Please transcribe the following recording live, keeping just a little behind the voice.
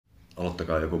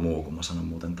Aloittakaa joku muu, kun mä sanon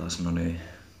muuten taas. No niin.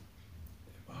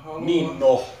 Niin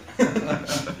no.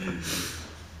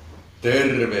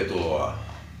 Tervetuloa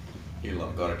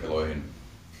illan karkeloihin.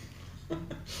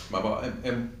 Mä vaan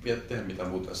en tehdä mitään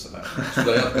muuta tässä näin.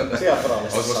 Sitä jatkaa tästä.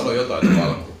 Olisiko sanoa jotain tällä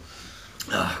alkuun?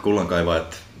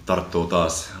 Kullankaivajat tarttuu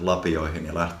taas lapioihin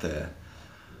ja lähtee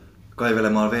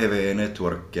kaivelemaan WWE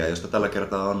Networkia, josta tällä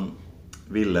kertaa on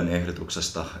Villen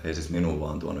ehdotuksesta, ei siis minun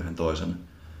vaan tuon yhden toisen.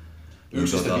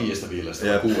 Yksistä 5 Villestä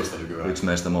vai 6 nykyään? Yksi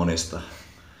meistä monista.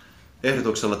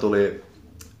 Ehdotuksella tuli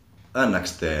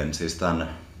NXT:n, siis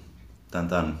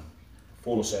tämän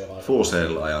Full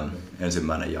Sail-ajan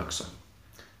ensimmäinen jakso.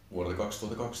 Vuodelta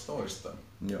 2012.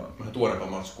 Joo. Vähän tuorempaa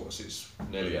matskua siis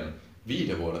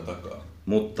 4-5 vuoden takaa.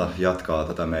 Mutta jatkaa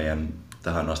tätä meidän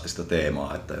tähän astista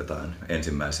teemaa, että jotain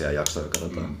ensimmäisiä jaksoja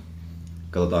katsotaan.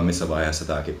 Katsotaan missä vaiheessa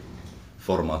tämäkin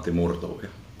formaatti murtuu ja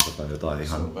jotain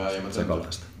ihan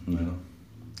sekalaista.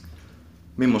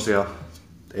 Millaisia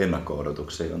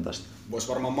ennakko-odotuksia on tästä? Vois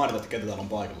varmaan mainita, että ketä täällä on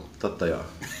paikalla. Totta joo.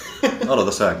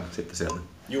 Aloita sä sitten sieltä.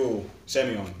 Juu,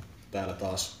 Semi on täällä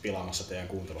taas pilaamassa teidän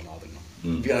kuuntelunautinnon.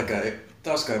 Vieläkään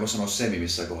taaskaan ei voi sanoa Semi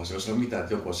missään kohdassa, jos on mitään,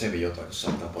 että joku on Semi jotain, jos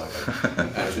saattaa paikalla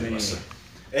ärsyttämässä. Niin.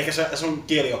 Ehkä se sun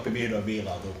kielioppi vihdoin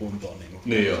viilautuu kuntoon.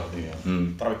 Niin joo.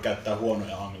 Tarvitse käyttää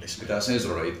huonoja anglismeja. Pitää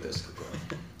sensuroida itseäsi koko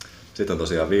ajan. Sitten on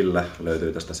tosiaan Ville,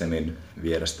 löytyy tästä Semin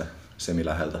vierestä, Semi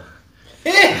läheltä.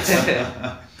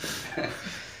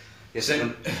 Ja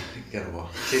sen Kerro vaan.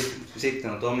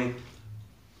 Sitten on Tomi.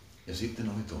 Ja sitten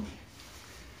oli Tomi.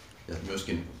 Ja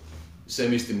myöskin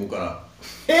Semisti mukana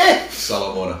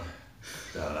Salomon.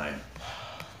 Täällä näin.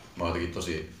 Mä oon jotenkin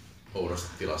tosi oudosta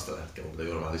tilasta tällä hetkellä, mutta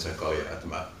juuri vähän lisää kaljaa, että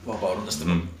mä vapaudun tästä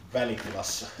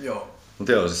Välitilassa. Joo.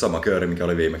 Mutta joo, siis sama kööri, mikä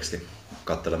oli viimeksi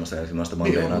kattelemassa ensimmäistä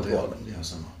Monday Night Rawta. Ihan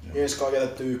sama. Eeska on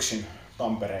jätetty yksin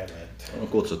Tampereelle. No,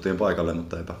 kutsuttiin paikalle,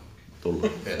 mutta eipä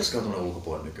tullut. Eeska on tuonne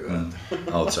ulkopuolelle nykyään.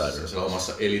 Outsider. Siellä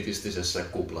omassa elitistisessä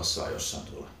kuplassaan jossain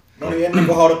tuolla. No niin, ennen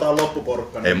kuin haudataan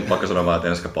loppuporukka. Ei mun pakko sanoa vaan, että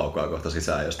Enska paukaa kohta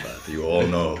sisään jostain, että you all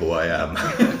know who I am.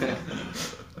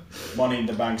 Money in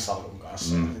the Bank-salkun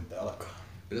kanssa sitten alkaa.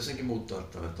 Pitäisi senkin muuttaa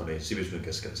tuonne sivistyksen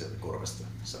keskellä sieltä korvasta.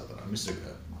 Saatana, missä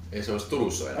nykyään? Ei se olisi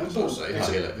Turussa enää, Turussa ihan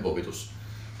siellä hipopitus.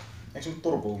 Eikö se nyt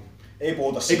Turkuun? Ei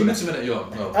puhuta siitä. Eikö nyt se menee?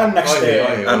 Joo. No.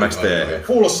 NXT.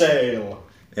 Full Sail.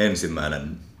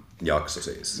 Ensimmäinen jakso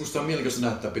siis. Musta on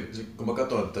mielenkiintoista nähdä, kun mä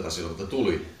katsoin tätä silloin, kun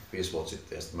tuli 5 vuotta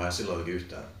sitten, ja mä en silloin jotenkin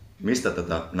yhtään. Mistä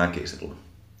tätä näki silloin?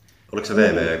 Oliko se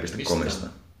www.comista?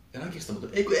 En näki sitä, mutta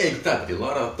ei tää piti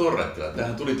ladata torrentilla.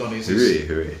 Tämähän tuli Toni siis...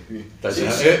 Hyi. Tai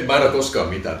siis, mä en ole koskaan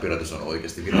mitään piratus on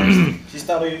oikeesti virallisesti. Siis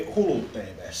tää oli Hulu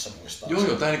TV:ssä muistaa. Joo,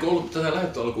 tää ei niinku ollut tätä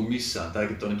lähetty alkuun missään.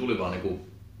 Tääkin tuli vaan niinku...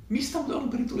 Mistä muuten alun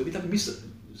perin tuli? Missä?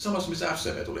 Samassa missä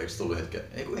FCV tuli, eikö se tullut hetken?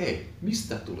 Ei.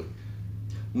 Mistä tuli?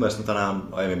 Mun mielestä tänään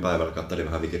aiemmin päivällä katselin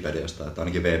vähän Wikipediasta, että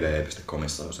ainakin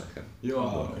www.comissa olisi ehkä.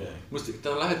 Joo. Okay. Musta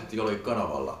tää lähetettiin jollakin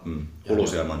kanavalla.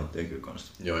 Hulusia mainittiin kyllä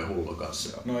kanssa. Joo, ja Hululla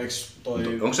kanssa. No eiks toi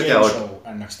Game Show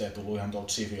NXT tullut ihan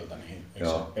tuolta Sifiltä, niin eikö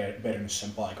se perinyt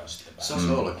sen paikan sitten päästä? Saisi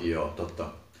ollakin joo, totta.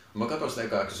 Mä katsoin sitä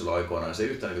eka jaksoa silloin aikoinaan ja se ei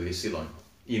yhtään niin silloin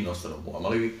innostanut mua. Mä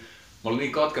olin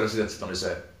niin katkera siitä, että se oli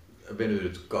se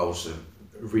venynyt kausi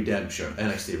Redemption,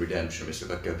 NXT Redemption, missä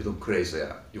kaikki on vitun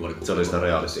crazyja juonikuvia. Se oli sitä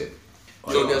reality.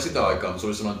 Se oli vielä sitä aikaa, mutta se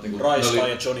oli sellainen, että Raista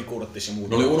ja Johnny Curtis ja muuta.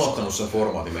 Ne oli unohtanut sen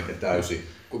formaatin melkein täysin.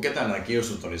 Kun ketään näin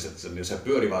kiinnostunut, niin se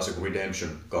pyöri vaan se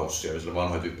Redemption-kaussi ja oli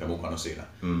vanhoja tyyppejä mukana siinä.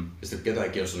 Ja sitten ketään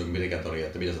ei kiinnostunut mitenkään Toni,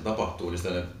 että mitä se tapahtuu, niin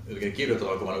sitten ne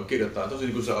kirjoittajat kirjoittaa tosi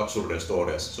niin kuin se absurdeja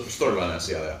storylineja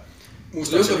siellä. Ja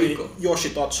muistaakseni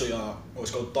Yoshitatsuja,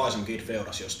 olisiko ollut Tyson Kidd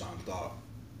feudas jostain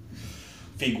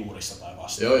figuurista tai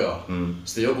vastaan. Joo.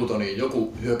 Sitten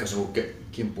joku hyökkäsi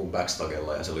kimppuun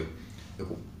backstagella ja se oli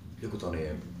joku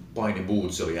Paini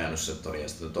Boots oli jäänyt se ja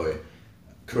sitten toi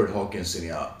Kurt Hawkinsin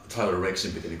ja Tyler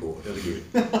Rexin piti niinku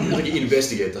jotenkin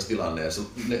investigate tässä tilanne ja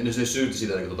ne syytti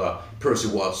siitä Percy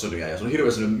Watsonia ja se oli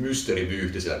hirveän sellainen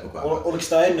mysteerivyyhti siellä koko ajan. Oliko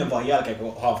tämä ennen vai jälkeen,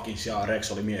 kun Hawkins ja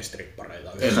Rex oli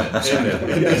miestrippareita?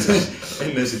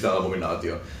 Ennen sitä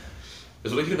abominaatioa. Ja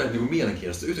se oli hirveän niin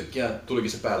mielenkiintoista. Yhtäkkiä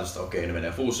tulikin se päätös, että okei, ne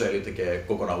menee Full Sail, tekee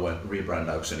kokonaan uuden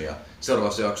rebrandauksen ja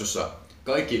seuraavassa jaksossa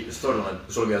kaikki storyline,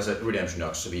 se oli vielä se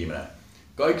Redemption-jakso se viimeinen.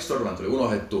 Kaikki storyline tuli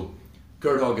unohdettu.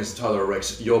 Kurt Hawkins ja Tyler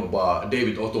Rex jobbaa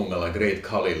David Otungalla ja Great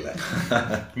Khallille.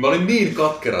 Mä olin niin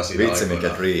katkera siinä vitsi mikä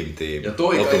Dream Team. Ja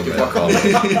toi kaikki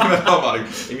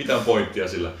ei mitään pointtia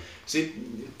sillä. Sitten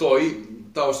toi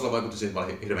taustalla vaikutti siihen, että mä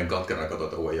olin hirveän katkerana katsoa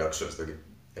tätä uuden jaksoa.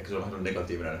 Ehkä se on vähän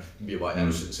negatiivinen viva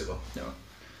jäänyt silloin.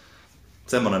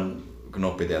 Semmonen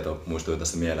knoppitieto muistui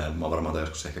tässä mieleen, mä oon varmaan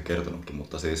joskus ehkä kertonutkin,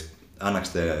 mutta siis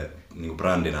NXT niin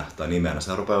brändinä tai nimenä,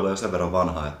 se rupeaa olemaan jo sen verran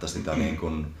vanha, että sitä niin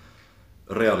kuin,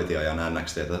 reality-ajan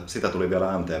NXT:tä, sitä tuli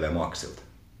vielä MTV Maxilta.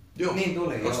 Joo, Niin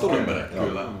tuli, joo. 2010,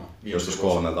 kyllä. Joskus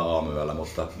 3 aamuyöllä,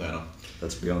 mutta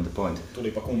that's beyond the point.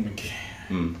 Tulipa kumminkin.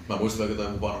 Mä muistan, että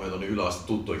jotain mun vanhoja niin yläaste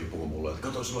tuttuikin puhui mulle, että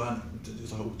kato, sulla on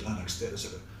jotain uutta NXT:tä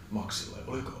siellä Maxilla.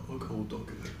 Oliko outoa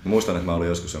kyllä? Muistan, että mä olin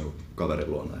joskus jonkun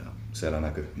kaverin luona ja siellä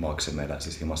näkyi Maxi meidän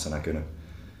siis himassa näkynyt.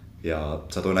 Ja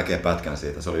satuin näkemään pätkän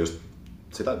siitä, se oli just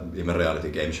sitä ihme reality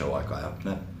game show aikaa ja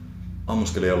ne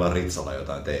ammuskeli jollain ritsalla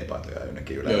jotain teepaitoja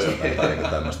jonnekin yleensä tai niinku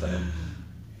tämmöstä.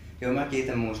 Joo, mä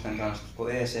kiitän muistan kanssa,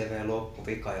 kun ECV loppui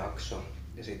vikajakso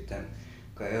ja sitten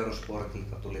kun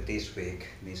Eurosportilta tuli This Week,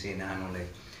 niin siinähän oli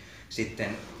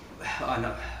sitten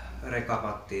aina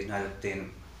rekapattiin,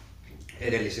 näytettiin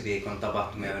edellisen viikon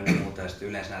tapahtumia ja muuta ja sitten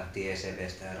yleensä näytettiin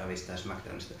ECVstä ja Ravista ja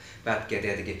SmackDownista pätkiä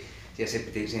tietenkin ja se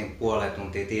piti siihen puoleen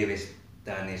tuntia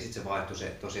tiivistää, niin sitten se vaihtui se,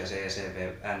 tosiaan se ECV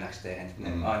NXT:hen.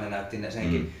 Ne aina näytti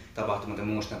senkin tapahtumat ja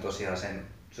muistan tosiaan sen,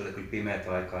 se oli kyllä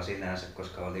pimeätä aikaa sinänsä,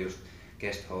 koska oli just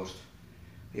guest host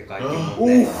ja kaikki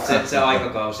se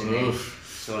aikakausi, niin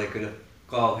se oli kyllä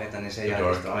kauheita, niin se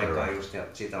jäi sitä aikaa just ja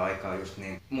sitä aikaa just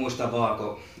niin. Muistan vaan,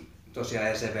 kun tosiaan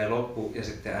ECV loppui ja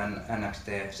sitten NXT,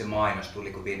 se mainos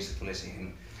tuli, kun Vince tuli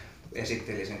siihen,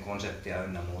 esitteli sen konseptia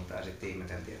ynnä muuta ja sitten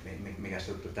ihmeteltiin, että mikä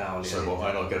juttu tää oli. Se on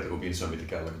ainoa kerta, kun Vince on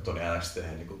mitenkään Toni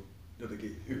NXT:hen niin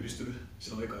jotenkin yhdistynyt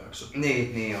silloin eka jakso.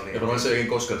 Niin oli. Ja varmaan se ei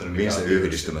koskaan tehnyt Vince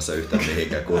yhdistymässä yhtään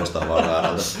mihinkään, kuulostaa vaan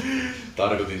väärältä.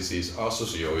 Tarkoitin siis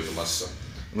assosioitumassa.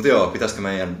 Mut joo, pitäisikö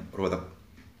meidän ruveta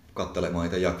katselemaan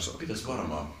itse jaksoa? Pitäis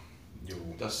varmaan.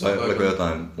 Juu. Vai oliko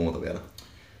jotain muuta vielä?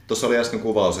 Tuossa oli äsken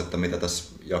kuvaus, että mitä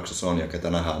tässä jaksossa on ja ketä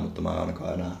nähdään, mutta mä en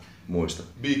ainakaan enää muista.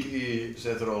 Big E,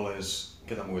 Seth Rollins,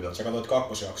 ketä muita? Sä katsoit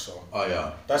kakkosjaksoa.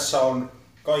 Ajaa. Tässä on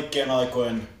kaikkien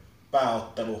aikojen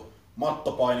pääottelu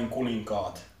Mattopainin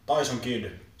kuninkaat, Tyson Kidd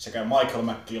sekä Michael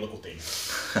McGillicudin.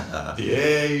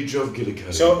 The Age of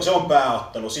Gilligan. Se on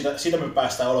pääottelu. Siitä me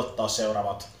päästään odottaa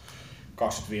seuraavat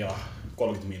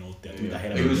 20-30 minuuttia. Mitä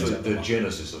Eikö se The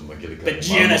Genesis of McGilligan? The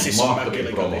Genesis of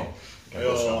McGilligan. Promo.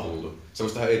 Se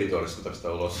voisi tähän editoida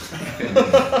sitä ulos.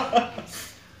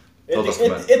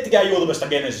 Ettikää YouTubesta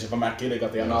Genesis of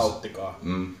McGilligan ja nauttikaa.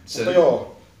 Mutta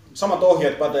joo, samat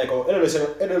ohjeet pätee kuin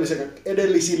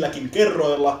edellisilläkin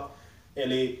kerroilla.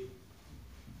 Eli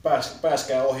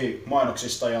pääskää ohi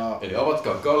mainoksista ja... Eli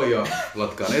avatkaa kalja,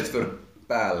 latkaa network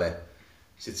päälle,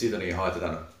 sit siitä niin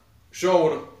haetaan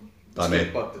shown.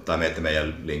 Tai menette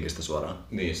meidän linkistä suoraan.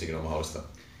 Niin, sekin on mahdollista.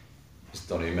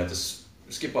 Sitten on niin, menette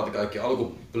skippaatte kaikki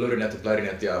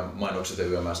alkuplörinet ja mainokset ja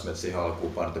yömässä menette siihen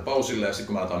alkuun, painatte pausille ja sitten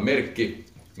kun mä annetaan merkki,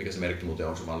 mikä se merkki muuten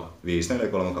on samalla? 5, 4,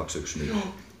 3, 2, 1, nyt.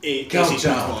 Ei,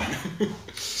 countdown!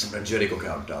 Semmoinen Jericho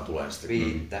countdown tulee sitten.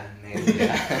 5,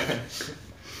 4.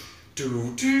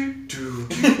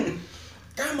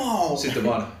 Come on! Sitten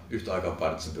vaan yhtä aikaa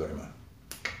painat sen pyörimään.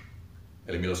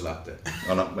 Eli milloin se lähtee?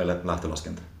 Anna meille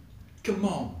lähtölaskenta. Come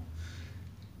on!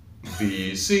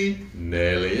 5,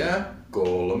 4,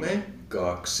 3,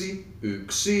 2,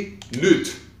 1,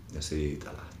 nyt! Ja siitä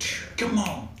lähtee. Come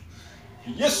on!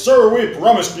 Yes sir, we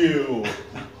promised you!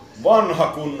 Vanha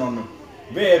kunnon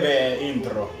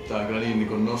VV-intro. Tää on kyllä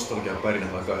niin nostalgia pärinä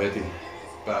alkaa heti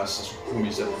päässä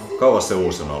kumisemaan. Kauas se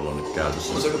uusi on ollut nyt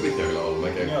käytössä? On se aika pitkään kyllä ollut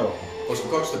melkein. Joo.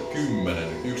 Olisiko 2010,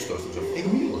 11, kun se... Eikö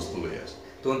milloin se tuli edes?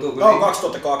 Tuntuu Tää on kyllä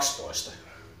 2012.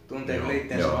 tuntee kyllä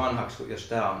itteensä vanhaksi, jos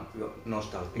tää on jo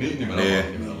nostalgia. Niin,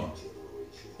 nimenomaan.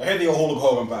 Ja heti on Hulk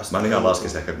Hogan päästä. Mä en ihan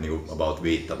laskisi ehkä niinku about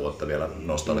 5 vuotta vielä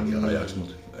nostalgian ajaksi,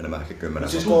 mutta enemmän ehkä 10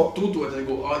 Siis vuotta. tuntuu, että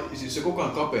siis se koko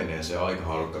ajan kapenee se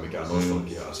aikahaarukka, mikä on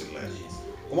nostalgiaa silleen.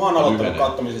 Kun mä oon aloittanut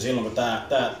kattomisen silloin, kun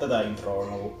tätä intro on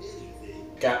ollut,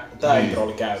 intro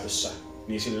oli käytössä,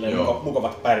 niin silleen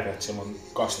mukavat päivät silloin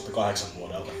 2008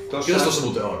 vuodelta. Ketäs tossa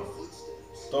muuten on?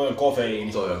 Toi on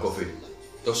kofeiini. Toi on Kofi.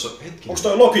 Tossa hetki. Onks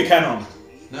toi Loki Cannon?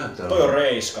 Näyttää. Toi on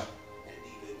Reiska.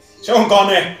 Se on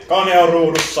Kane! Kane on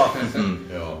ruudussa!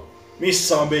 Joo.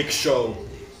 Missä on Big Show?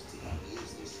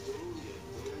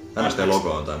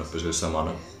 NXT-logo on tainnut pysyä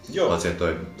samana. Joo. Paitsi että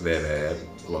toi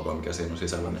VV-logo, mikä siinä on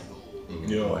sisällä, niin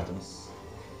Joo. vaihtunut.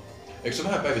 Eikö se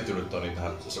vähän päivittynyt Toni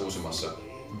tähän se uusimmassa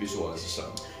visuaalisessa?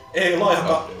 Ei,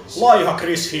 laiha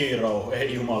Chris Hero,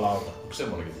 ei jumalauta. Onko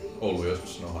semmonenkin ollut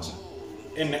joskus, sanohan se?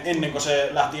 Ennen kuin se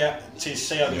lähti, siis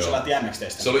se jälkeen kun se lähti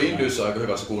NXTstä. Se oli Indyissä aika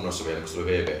hyvässä kunnossa vielä, kun se oli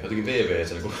VV. Jotenkin VV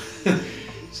se niinku...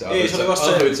 se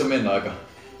antoi itse mennä aika...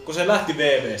 Kun se lähti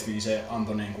VVstä, niin se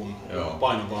antoi niin kuin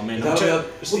painon vaan mennä. Täällä on vielä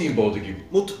Steamboatikin.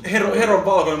 Mut Heron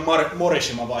valkoinen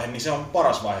Morishima-vaihe, niin se on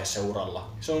paras vaihe se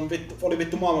uralla. Se oli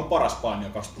vittu maailman paras painija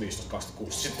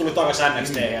 2015-2016. Sitten tuli takas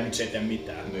NXT ja nyt se ei tee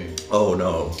mitään. Niin. Oh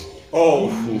no.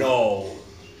 Oh no.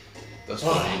 Tässä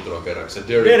on intro kerraksi.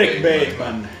 Derek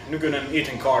Bateman, nykyinen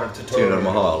Ethan Carter Jinder tutorial.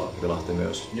 Mahal vilahti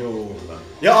myös. Joo.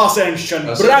 Ja Ascension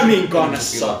Bramin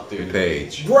kanssa.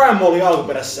 Page. Bram oli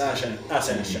alkuperäisessä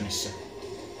Ascensionissa.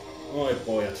 Oi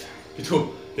pojat.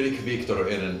 Vitu, Rick Victor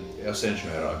ennen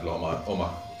Ascension-eraa on kyllä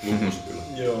oma lukunsa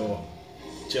kyllä. Joo.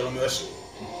 Siellä on myös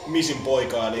Missin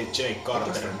poika eli Jake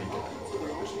Carter.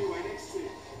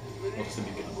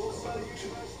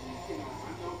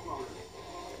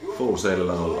 Full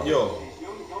Saililla ollaan. Joo.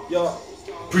 Ja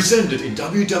Presented in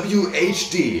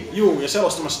WWHD. juu, ja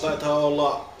selostamassa taitaa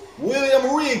olla William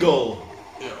Regal.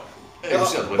 Joo. Ja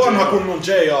vanha kunnon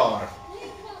JR.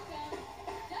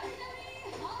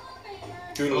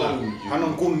 Kyllä, hän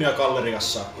on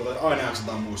kunniakalleriassa, kuten aina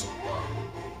jaksetaan muistuttaa.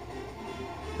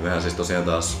 Ja mehän siis tosiaan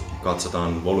taas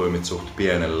katsotaan volyymit suht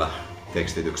pienellä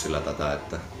tekstityksillä tätä,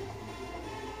 että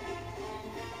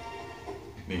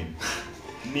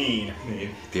Niin.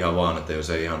 ihan vaan, että jos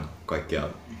ei ihan kaikkia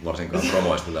varsinkaan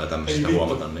promoista tai tämmöisistä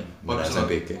huomata, niin menee sen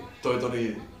piikkiin.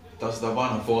 Taas tämä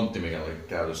vanha fontti, mikä oli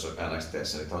käytössä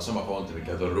NXT:ssä, niin tämä on sama fontti,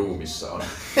 mikä tuolla Roomissa on.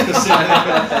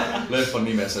 Leffan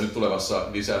nimessä. Nyt tulevassa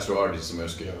Disaster Artistissa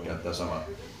myöskin käyttää sama.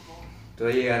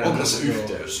 Onko tässä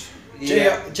yhteys?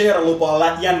 JR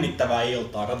lupaa jännittävää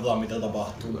iltaa, katsotaan mitä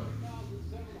tapahtuu.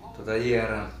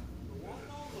 JR:n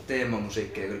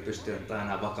teemamusiikkia kyllä pystyy ottaa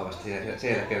enää vakavasti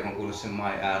sen jälkeen, kun kuullut sen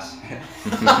My Ass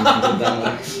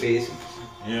biisi.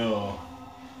 Joo.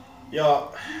 Ja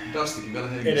Dustikin vielä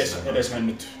hengissä.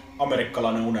 edesmennyt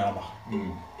amerikkalainen unelma.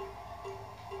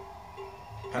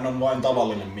 Hän on vain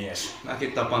tavallinen mies.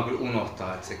 Mäkin tapaan kyllä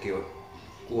unohtaa, että sekin on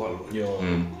kuollut. Joo.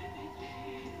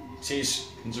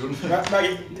 Siis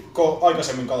mäkin, kun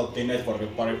aikaisemmin katsottiin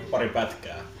Networkilla pari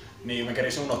pätkää, niin mä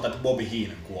kerisin unohtaa, että Bobby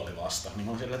Heenan kuoli vasta. Niin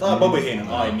mä olin silleen, että Bobby Heenan,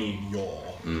 ai niin,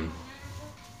 joo.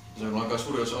 Se on aika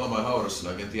suuri, jos Alma ja Haurassa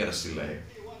oikein tiedä silleen.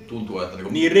 Tuntuu, että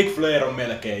niinku... Niin Ric Flair on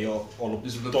melkein jo ollut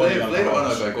Flair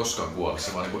ainakaan ei koskaan kuole,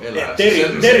 se vaan niinku elää.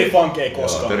 Terry Funk ei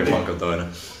koskaan. Terry Funk on toinen.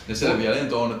 Ne selviää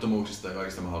lento-onnettomuuksista ja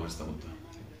kaikista mahdollista, mutta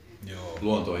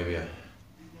luonto ei vie.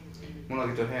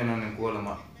 Mullakin tuo Heinonen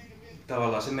kuolema,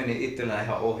 tavallaan se meni itsellään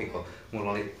ihan ohi, kun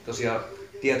mulla oli tosiaan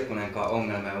tietokoneen kanssa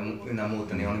ongelmia ynnä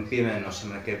muuta, niin olin pimennossa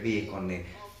melkein viikon, niin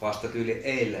vasta yli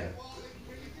eilen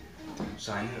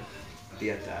sain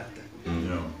tietää, että...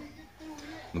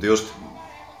 Mutta just,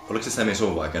 oliko se Semi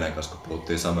sun vai kenen kanssa, kun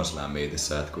puhuttiin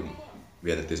SummerSlam-miitissä, että kun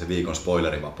vietettiin se viikon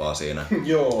spoilerivapaa siinä,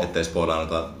 ettei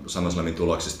spoilaanota SummerSlamin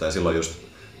tuloksista, ja silloin just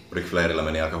Ric Flairilla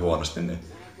meni aika huonosti, niin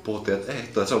puhuttiin, että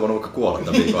ei, se on voinut vaikka kuolla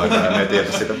tämän viikon aikana, ja me ei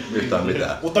tiedä siitä yhtään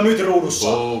mitään. Mutta nyt ruudussa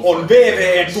on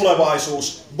WWEn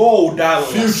tulevaisuus, Bo Dallas.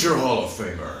 Future Hall of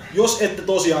Famer. Jos ette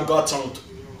tosiaan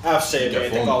katsonut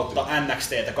FCB:tä kautta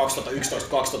NXT:tä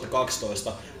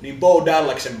 2011-2012, niin Bo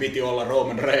Dallaksen piti olla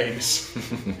Roman Reigns.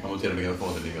 Mä tiedän mikä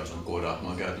fontin nimi on, se on koodaa. Mä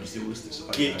oon käytännössä julistissa.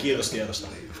 Kiitos tiedosta.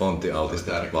 Fontti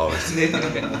autista Laurista.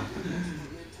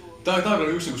 Tää on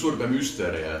kyllä yksi suurimpia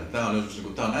mysteerejä. Tää on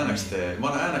NXT, mä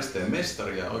oon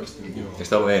NXT-mestari ja oikeesti niinku... Eikö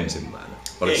tää ollut ensimmäinen?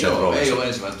 Ei ollut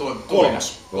ensimmäinen,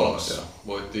 kolmas.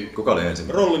 Voitti... Kuka oli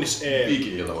ensimmäinen? Rollins E.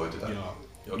 Big E:ltä voitti tää.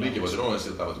 Joo, Big E voitti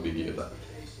Rollinsilta, voitti Big E:ltä.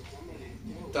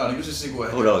 Tää on niinku siis niinku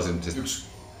yksi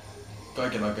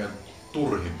kaiken aikaan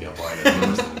turhimpia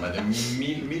paineita. Mä en tiedä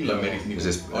millä menit niinku...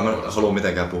 Siis en mä halua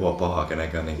mitenkään puhua pahaa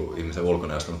kenenkään niinku ihmisen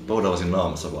ulkonäöstä, mutta Bo Dallasin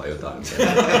naamassa vaan jotain, mikä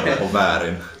on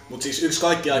väärin. Mut siis yksi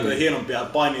kaikki aikojen hienompia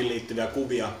painiin liittyviä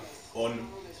kuvia on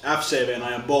FCV:n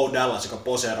ajan Bo Dallas, joka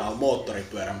poseeraa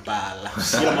moottoripyörän päällä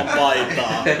ilman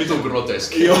paitaa. Vitun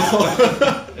groteski. Joo.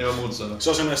 Ei oo muuta sanoa. Se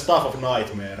on semmoinen Stuff of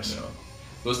Nightmares. Joo.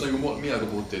 Tuosta niinku mieltä kun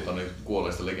puhuttiin tonne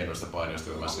kuolleista legendoista painioista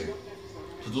yömässä, niin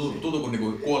se tuntuu kun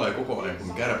niinku kuolee koko ajan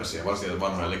kun kärpäsiä, varsinkin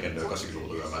vanhoja legendoja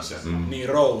 80-luvulta yömässä. Niin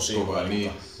Rosie. Koko ajan,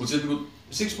 niin. Mut sit niinku,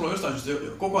 siksi mulla on jostain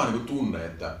syystä koko ajan niinku tunne,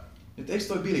 että eikö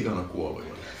toi Billy Gunn ole kuollut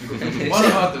jo? Mä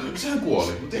aina ajattelin, että sehän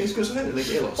kuoli, mutta eikös se ole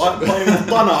edelleenkin elossa? Painut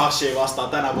Tanahashia vastaan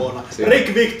tänä vuonna.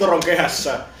 Rick Victor on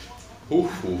kehässä.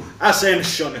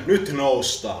 Ascension, nyt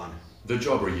noustaan. The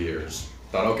Jobber Years.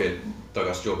 Tää on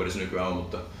takas Jobberissa nykyään on,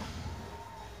 mutta...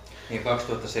 Niin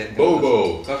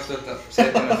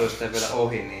 2017 ei vielä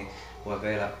ohi, niin voi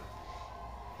vielä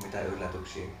mitä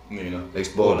yllätyksiä. Niin on. Eiks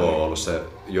Bobo ollut se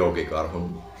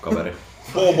Jogi-karhun kaveri?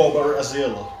 Bobo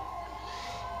Brazil.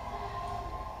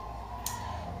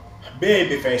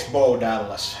 Babyface Bo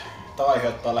Dallas. Tää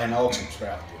aiheuttaa lähinnä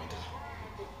oksentusreaktioita.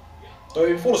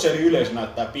 Toi Full Sail yleisö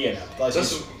näyttää pieneltä. Tai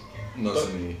siis,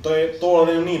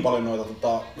 tuolla oli niin paljon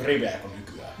noita rivejä kuin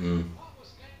nykyään.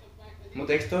 Mut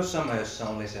eiks tossa sama, jossa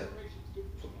oli se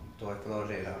toi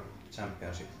Florida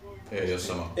Championship Ei oo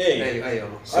sama. Ei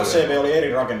ollut. FCV oli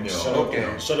eri rakennus.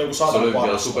 Se oli joku 100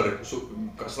 parasta. Se oli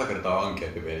vielä 100 kertaa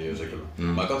ankeampi veliö se kyllä.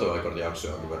 Mä katsoin aikoina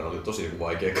jaksoja jonkin verran, oli tosi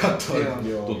vaikea katsoa.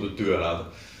 Tuntui työläältä.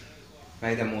 Mä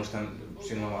ite muistan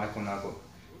silloin aikoinaan, kun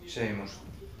Sheamus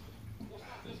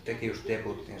teki just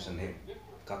debuttinsa, niin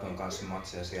katoin kanssa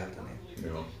matseja sieltä. Niin...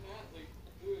 Joo.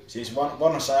 Siis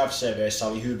vanhassa FCV:ssä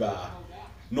oli hyvää.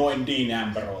 Noin Dean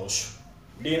Ambrose.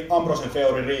 Dean Ambrosen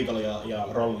feuri Regalia ja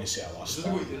Rollinsia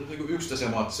vastaan. Niin yksittäisiä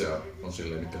matseja on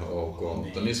silleen, mitkä on ok,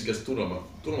 mutta niissä käsi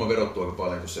tunnelma verottuu aika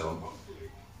paljon, kun se on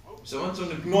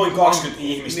noin 20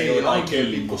 ihmistä, niin, joita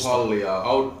ei halli ja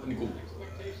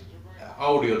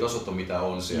audiotasot on mitä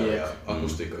on siellä ja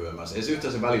akustiikka yömässä. Ei se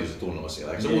yhtään se välitys tunnelma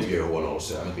siellä, eikä se muutkin ole huono ollut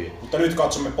siellä. Mutta nyt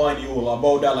katsomme painijuhlaa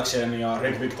Bo Dallaxin ja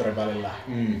Rick Victorin välillä.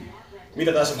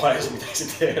 Mitä tässä vaiheessa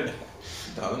pitäisi tehdä?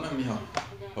 Tää on ihan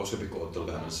hauska pikkuottelu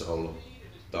tähän mennessä ollut.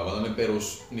 Tää on vaan tämmönen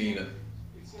perus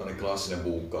tämmönen klassinen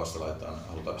buukkaus,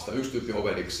 halutaan pistää yksi tyyppi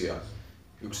overiksi ja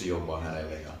yksi jompaan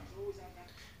hänelle. Ja...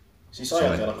 Siis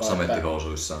ajatelkaa,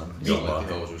 Samettihousuissaan.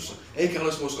 Samettihousuissa. Eikä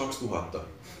olisi vuosi 2000.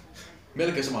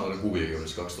 Melkein samanlainen kuvio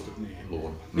olisi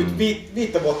 2000-luvun. Nyt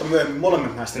 5 vuotta myöhemmin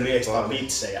molemmat näistä riekstaan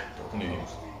vitsejä. Niin.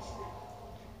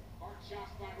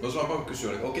 No se on pakko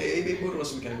kysyä, että okei, ei voi olla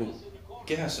se mikään niinku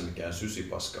kehässä mikään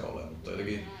sysipaska ole, mutta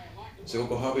jotenkin se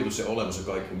koko habitus ja olemus ja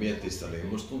kaikki, kun miettii sitä, niin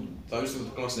musta tuntuu, tää on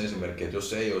just klassinen esimerkki, että jos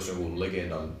se ei olisi joku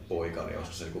legendan poika, niin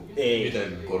olisiko se niinku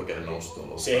miten korkealle noussut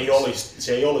tuolla?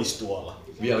 Se ei olisi tuolla.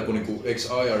 Vielä kun niinku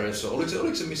ex-IRS,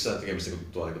 oliko se missään tekemistä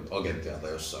tuolla niinku agenttia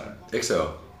tai jossain? Eikö se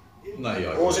oo? Näin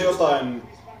on se jotain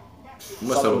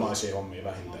satunnaisia hommia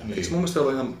vähintään. Eikö mun mielestä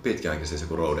ollut ihan pitkäänkin siis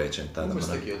joku road agent tai tämmönen? Mun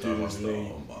mielestä teki jotain vastaavaa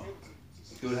hommaa.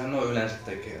 Kyllähän nuo yleensä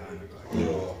tekee aina kaikki.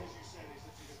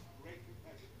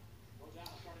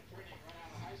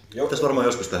 Joo. Tässä varmaan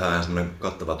joskus tehdään ihan semmonen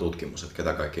kattava tutkimus, että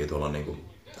ketä kaikkia tuolla on niinku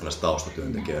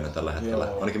taustatyöntekijöinä tällä hetkellä.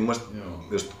 Ainakin mun mielestä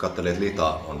just katselin, että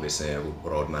Lita on vissiin joku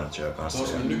road manager kanssa.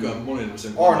 Tuossa nykyään moni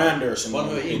Arn Anderson.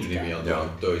 Vanhoja indie-nimiä on tuolla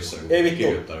töissä. Ei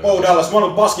vittu. Oh Dallas, mä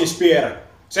oon Baskin Spear.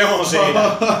 Se on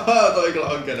siinä. Toi on kyllä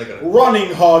hankeen näköinen.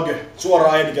 Running hug.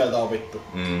 Suoraan Edgeltä opittu.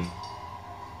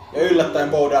 Ja yllättäen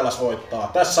Bo Dallas voittaa.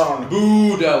 Tässä on...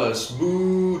 Boo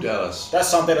Dallas.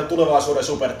 Tässä on teidän tulevaisuuden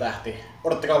supertähti.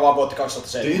 Odottakaa vaan vuotta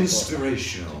 2017.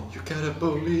 Inspirational. You gotta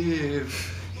believe.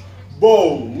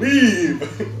 Believe!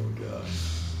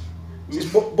 Siis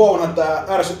Bohan tää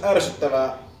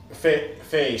ärsyttävä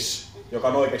face, joka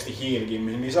on oikeesti heelkin,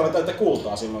 niin se oli täyttä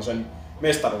kultaa silloin sen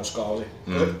mestaruuskausi.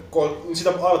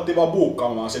 Sitä alettiin vaan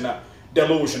buukkaamaan siinä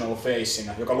delusional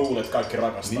faceina, joka luulee, että kaikki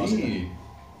rakastaa sitä.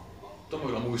 Tuo mä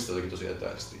kyllä muistan jotenkin tosi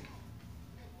etäästi.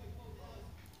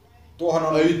 Tuohan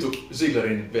on... Ai vittu,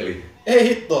 Zigglerin peli. Ei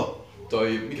hitto!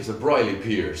 Toi, mikä se Briley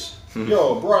Pierce?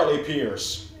 Joo, Briley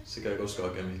Pierce. Sekä ei koskaan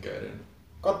oikein mihinkään edennyt.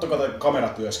 Kattokaa tätä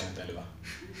kameratyöskentelyä.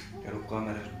 Ja ollut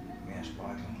kameramies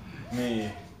paikalla.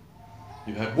 Niin.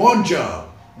 You had one job!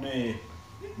 Niin.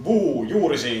 Buu,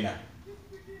 juuri siinä.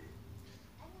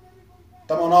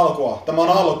 Tämä on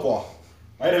alkua.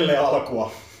 Edelleen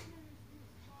alkua.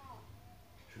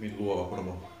 Hyvin luova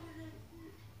promo.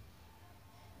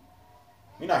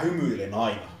 Minä hymyilen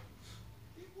aina.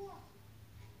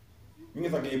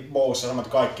 Minkä takia Bowissa sanot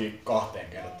kaikki 2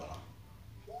 kertaa?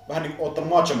 Vähän niin kuin ottanut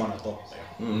Macho Manilta oppeja.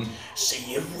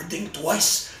 Say everything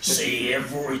twice. Say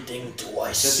everything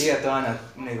twice. Se tietää aina,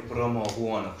 että niinku promo on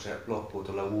huono, kun se loppuu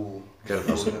tuolla wuu.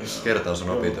 Kertaus on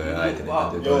opintoja ja äiti, niin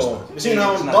täytyy toistaa. Joo. Siinä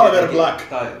on Tyler Black.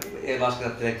 Tai ei lasketa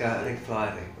tietenkään Ric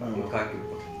Flairia. Kaikki.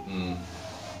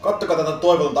 Kattokaa tätä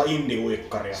toivotonta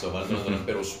indie-uikkaria. Se on vaan tämmönen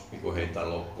perus heittää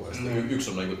loppuun. Ja sitten yksi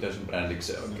on niinku tietysti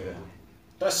brändikseen oikein.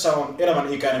 Tässä on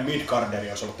elämänikäinen midgarderi,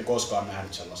 jos olette koskaan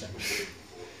nähnyt sellaisen.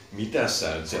 Mitäs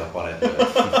sä nyt siellä panettelet?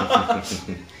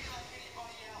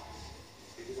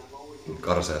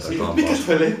 Karseeta kampaus. Mikä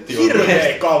toi letti on?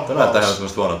 Hirveä kampaus! Tämä näyttää ihan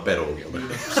semmoista huonot peruukilta.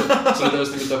 Se oli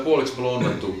tällaista niinku puoliksi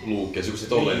blonnattu luukki ja se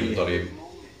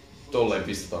tolleen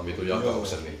pistetään vitun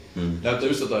jakauksen, niin näyttää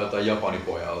just jotain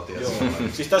japanipojalta.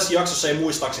 Siis tässä jaksossa ei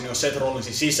muistaakseni ole Seth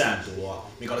Rollinsin sisääntuloa,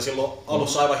 mikä oli silloin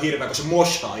alussa aivan hirveä, kun se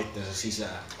moshaa itsensä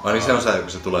sisään. Ai niin se on se,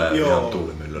 kun se tulee ihan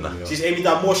tuulimyllynä. Siis ei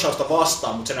mitään moshausta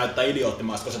vastaan, mutta se näyttää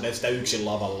idioottimaista, kun sä teet sitä yksin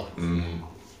lavalla.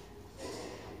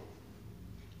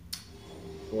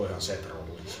 Voihan Seth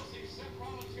Rollins.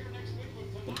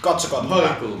 Mut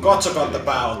katsokaa tätä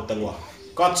pääottelua.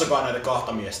 Katsokaa näitä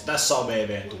 2 miestä. Tässä on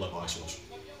VV:n tulevaisuus.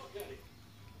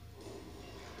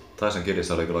 Tyson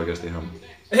Kiddissä oli kyllä oikeesti ihan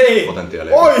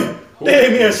potentiaalia. Oi!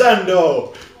 Damien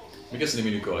Sandow! Mikä se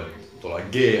nimi nykyään oli tuolla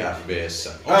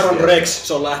GFB:ssä? Aaron Rex,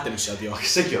 se on lähtenyt sieltä jo.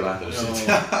 Sekin on lähtenyt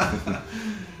sieltä.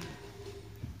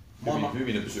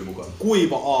 Hyvin ne pysyy mukana.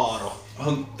 Kuiva Aaro.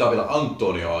 Tää on vielä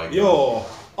Antonio aika. Joo.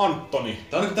 Antoni.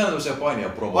 Tää on tänään tämmöisiä painia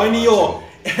promoja. Ai niin joo.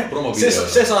 Promovideoita.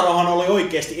 Cesarohan oli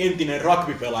oikeesti entinen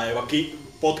rugbypelaaja, joka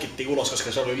potkittiin ulos,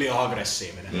 koska se oli liian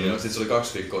aggressiivinen. Niin, sit se oli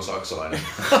 2 viikkoa saksalainen.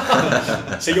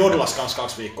 Se jodlas kans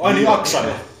 2 viikkoa. Ai niin, Aksana.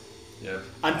 Jep.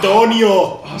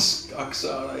 Antonio!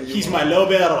 Aksana. He's my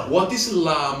lover. What is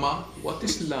llama? What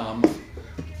is llama?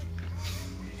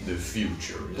 The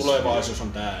future. Tulevaisuus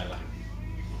on täällä.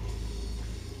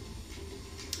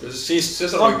 Siis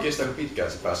Cesaro kestää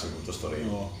pitkään se päässä, kun tosta oli.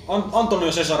 Joo.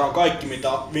 Antonio Cesaro on kaikki,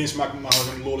 mitä Vince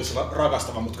McMahon luulisi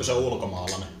rakastavan, mutta kun se on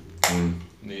ulkomaalainen.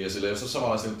 Niin, ja sillä ei ole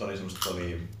samanlaista, mutta on semmoista,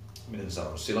 miten se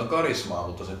sanoo, sillä on karismaa,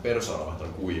 mutta sen persoona on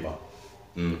vähän kuiva.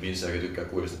 Vince ei tykkää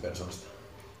kuivista persoonasta.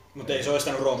 Mutta ei se ole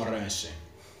estänyt Roman Reignsia.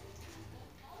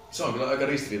 Se on kyllä aika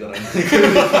ristiriitainen.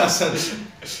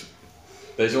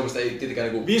 Tai Suomesta ei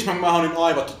tietenkään niinku... Vince McMahonin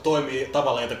aivot toimii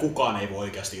tavalla, jota kukaan ei voi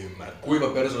oikeasti ymmärtää. Kuiva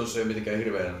persoonassa ei ole mitenkään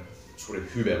hirveän suuri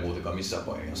hyve muutenkaan missään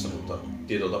painiassa, mutta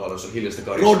tietyllä tavalla, jos on hiljaista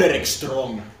karismaa... Roderick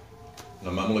Strong.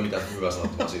 No mulla ei mitään hyvää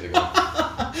sanottavaa siitä kyllä.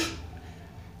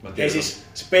 Ei siis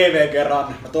se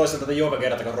PV-kerran, mä toistan tätä joka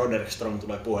kerta kun Roderick Strong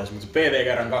tulee puheessa, mutta se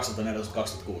PV-kerran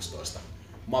 2014-2016.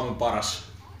 Maailman paras.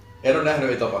 En oo nähnyt,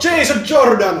 ei tapahtu. Jason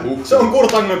Jordan! Se on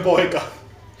Kurt Anglen poika.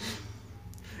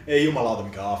 Ei jumalauta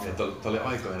mikä afia. Tää oli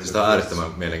aika ennen. Sitä on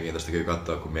äärettömän mielenkiintoista kyllä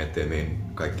katsoa, kun miettii, mihin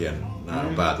kaikkien nämä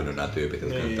on päätynyt nämä tyypit,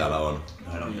 jotka nyt täällä on.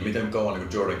 Ja miten kauan niin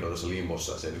Jordan oli tuossa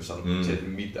limbossa, se ei saanut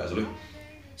mitään. Se oli...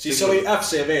 Siis se oli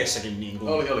FCVssäkin niinku.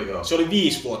 Oli joo. Se oli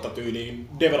 5 vuotta tyyliin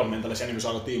developmentalissa ennen kuin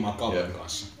saanut tiimaa Calvin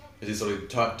kanssa. Ja sit se oli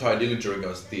Ty Dillingerin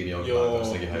kanssa tiimi jonkin aikaa,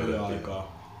 sitäkin hajotettiin.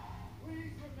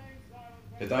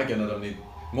 Ja tääkin on niin...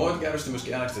 Mä oon käynyt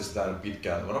myöskin NXT:ssä täällä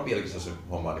pitkään, varmaan vieläkin se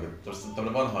homma, niin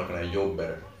tämmönen vanha-aikainen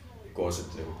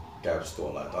jobber-konsepti niin käytössä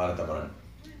tuolla, että aina tämmönen,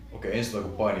 okei, ensin tulee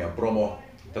joku painija promo,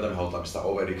 tätä me halutaan pistää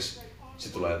overiksi,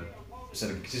 sit tulee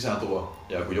sen sisääntulo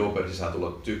ja joku jobber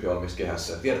sisääntulo tyyppi valmiiksi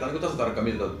kehässä, ja tiedetään niin tasan tarkkaan,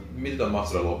 miten tämä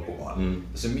match tulee loppumaan.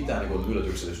 Tässä ei mitään niin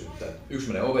yllätyksellisyyttä. Yksi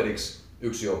menee overiksi,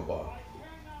 yksi jobbaa.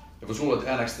 Ja kun sulla on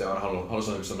NXT on halunnut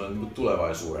olla sellainen niin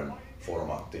tulevaisuuden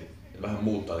formaatti, ja vähän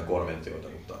muuttaa ne konventioita,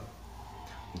 mutta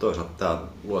Toisaalta tää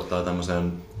luottaa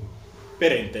tämmöiseen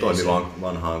perinteiseen toimivaan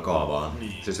vanhaan kaavaan.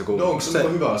 Niin. Siis joku, no onko se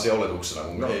hyvä asia oletuksena?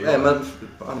 No, ei mä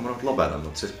lopeta,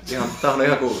 mutta siis tää on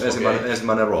ihan kuin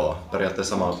ensimmäinen Raw, periaatteessa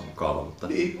sama kaava. Mutta...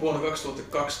 Niin, vuonna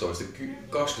 2012,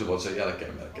 20 vuotta sen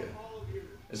jälkeen melkein.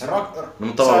 Sä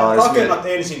rakennat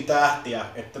ensin tähtiä,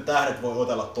 että tähdet voi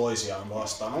otella toisiaan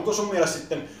vastaan. Onko sun mielestä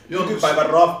sitten nykypäivän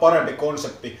Raw parempi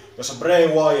konsepti, jossa Bray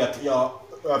Wyatt ja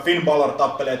Finn Balor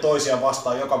tappelee toisiaan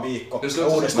vastaan joka viikko ja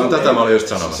uudestaan. No tätä mä olin just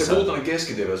sanomassa. Se kultainen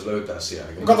keskitie voisi löytää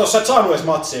siellä. Kato, sä et saanut edes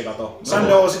matsia, kato.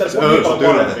 Sänne on sitä paljon parempi.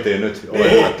 Yllätettiin nyt.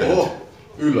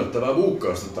 Yllättävää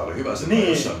buukkausta. Tää oli hyvä se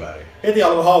jossain väärin. Heti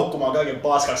alkoi haukkumaan kaiken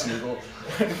paskaksi niinku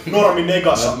normi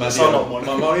negassa Salomon.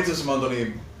 Mä oon itse asiassa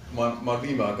mä oon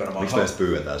viime aikana... Miksi me edes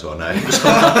pyydetään sua näin?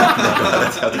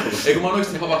 Ei kun mä oon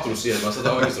oikeesti havahtunut siihen, mä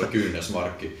saatan oikeesti olla kyynäs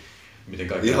Markki. Miten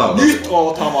kaikki ihan nyt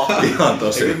oot havahtunut. Ihan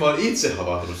tosi. Eikö mä oon itse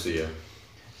havahtunut siihen?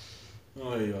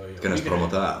 Oi. Kenes promo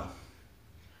tää on?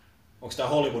 Onks tää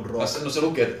Hollywood Rock? No se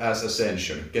lukee As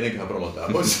Ascension. Kenenköhän promo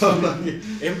tää voisi olla?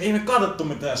 Ei me katsottu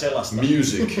mitään sellaista.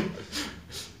 Music.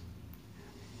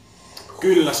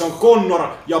 Kyllä, se on Connor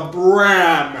ja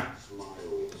Bram.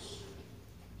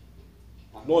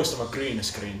 Loistava green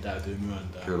screen täytyy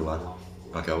myöntää. Kyllä.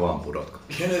 Älkää vaan pudotko.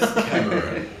 Kenneth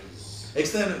Cameron. Eikö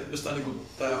tää jostain niinku,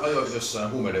 tää ajoi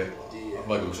jossain huumeiden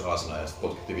vaikutuksen aasena ja sit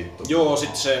potkitti vittu? Joo,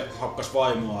 sit se hakkas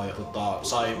vaimoa ja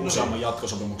sai useamman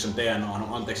jatkosopimuksen TNA:han,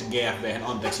 anteeksi GFB:hen,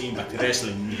 anteeksi Impact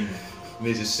Wrestlingiin.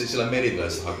 Niin siis sillä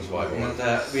Meritylässä hakkas vaimoa. No,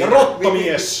 ja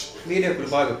rottamies! Video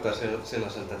kyllä vaikuttaa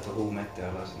sellaiselta, että on huumeiden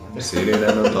alasena.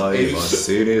 Sininen on taivas,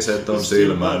 siniset on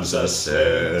silmänsä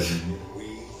sen.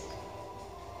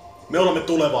 Me olemme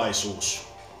tulevaisuus.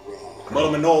 Me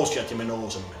olemme nousijat ja me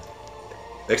nousemme.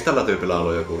 Eikö tällä tyypillä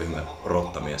ollut joku ihme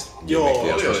rottamies? Joo,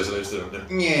 oli se just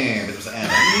njee, mitä sitä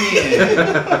äänen.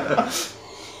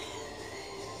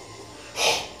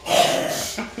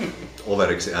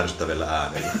 Overiksi ärsyttävillä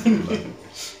äänillä.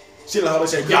 Sillähän oli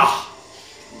se jah!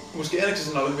 Muskin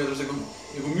NXT:ssä oli vielä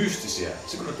joku mystisiä.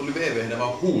 Se kun ne tuli VV, ne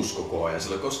vaan huusi koko ajan,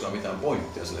 sillä ei koskaan mitään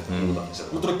pointtia sille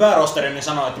huutamiselle. Kun tuli päärosterin, niin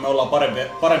sanoi, että me ollaan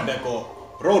parempia kuin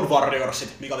Road Warriorsit,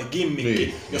 mikä oli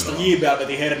gimmikki, josta JBL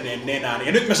veti herneen nenään.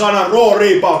 Ja nyt me saadaan Raw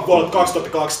Rebound vuodelta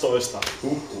 2012.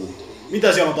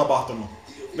 Mitä siellä on tapahtunut?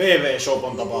 VV-shop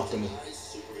on tapahtunut.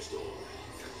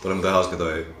 Tuli muuten hauska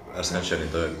toi Ascensionin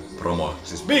toi promo.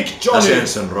 Siis Big Johnny!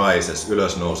 Ascension rises,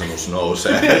 ylösnousemus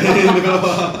nousee.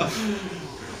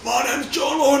 Mä oon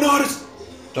John Leonard!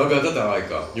 Tää on vielä tätä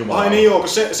aikaa, jumala. Ai niin joo, kun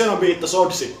sen on biitta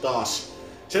Sodsit taas.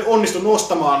 Se onnistui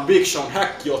nostamaan Big Shown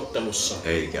häkkiottelussa.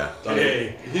 Eikä.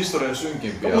 Ei. Historian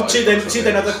synkimpiä. No, mutta siitä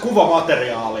ei näytä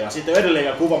kuvamateriaalia. Siitä on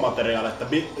edelleenkään kuvamateriaalia, että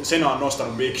Cena on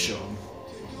nostanut Big Shown.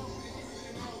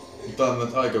 Mutta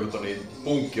on aika, kun niin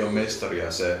Punkki on mestari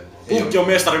ja se... Punkki on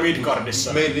mestari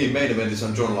Midgardissa. Main eventissä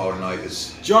on John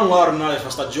Laurinaitis. John Laurinaitis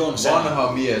vastaan John Cena.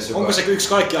 Vanha mies, joka... Onko se yksi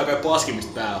kaikki aikojen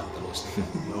paskimmista pääotteluista?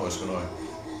 No olisiko noin?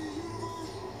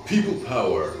 People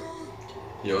power.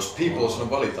 Ja jos people sanoo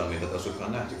valitaan, niin tätä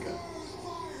suinkaan nähtykään.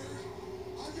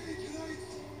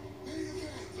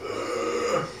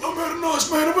 Nice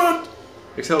main event!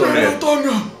 Eikö se ollut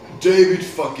niin? David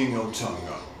fucking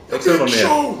Otunga. Eikö se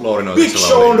ollut niin? Big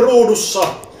Show on ruudussa!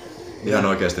 Ihan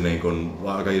oikeesti niin kuin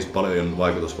aika paljon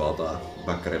vaikutusvaltaa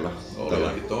väkkärillä. Oli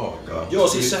ainakin tohon. Joo,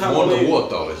 siis sehän monta oli...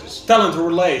 vuotta oli siis. Talent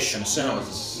Relations, sehän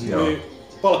Joo. oli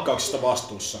palkkauksista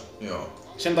vastuussa. Joo.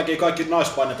 Sen takia kaikki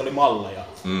naispaineet oli malleja.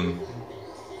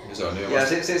 Ja se on niin Ja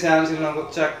sehän silloin kun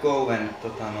Jack Owen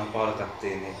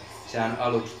palkattiin, niin sehän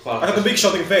aluksi palkkasi... Aika Big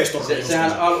Shotin face turni.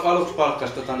 Sehän aluksi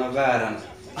palkkasi väärän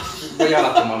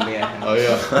jalattoman miehen. Ai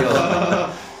joo.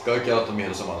 Kaikki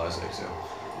alattomiehillä samanlaiseksi joo.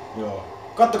 Joo.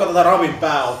 Kattokaa tätä Ravin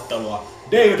pääottelua.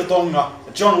 David Otunga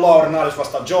ja John Laurinaitis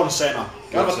vastaan John Cena.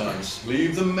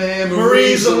 Leave the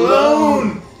memories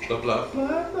alone! Bla bla bla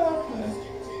bla.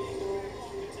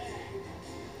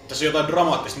 Tässä on jotain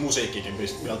dramaattista musiikkikin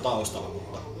vielä taustalla,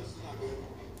 mutta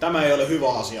tämä ei ole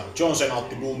hyvä asia. John Cena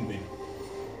otti bumpin.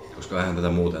 Koska eihän tätä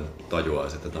muuten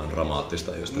tajuaisi, että tämä on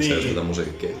dramaattista, jos tässä Niin. ei ole sitä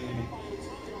musiikkia.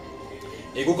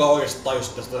 Ei kukaan oikeasti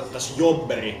tajusi, että tässä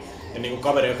jobberi ja niinku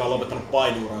kaveri, joka on lopettanut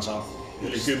painuuransa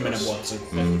yli 10 vuotta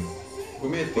sitten.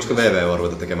 Koska VV on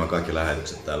ruveta tekemään kaikki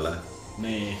lähetykset tällä.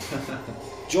 Niin.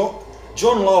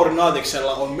 John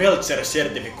Laurinaitisella on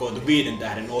Meltzer-sertifikoitu 5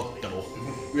 tähden ottelu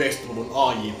 90-luvun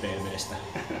AJPVstä.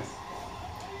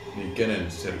 Niin,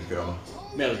 kenen sertifioima?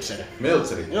 Meltzer.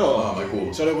 Meltzeri? Joo. Mä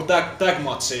kuulun. Se oli joku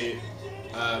tag-matsi.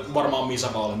 Varmaan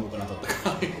Misava oli mukana totta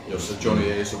kai. Jossa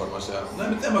Johnny Ace on varmaan se...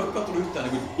 Näin nyt en mä kattonut yhtään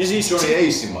niinku Ja siis Johnny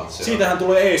Acein matseja. siitähän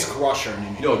tulee Ace Crusher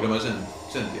nimi. Joo, kyllä mä sen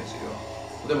tiesin joo.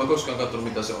 Mutta en mä koskaan kattonut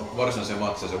mitä se varsinaisen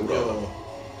matseja se uralla. Joo.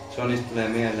 Sonista tulee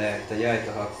mieleen, että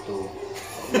jäikähattuu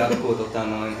jatkuu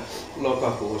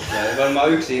lokakuussa. Ja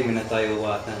varmaan yksi ihminen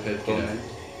tajuaa tämän kommentin.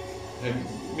 Hei,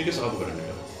 mikä se alkuperäinen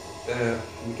nimi on?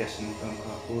 Mikäs se nyt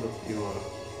onkaan?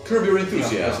 Curb Your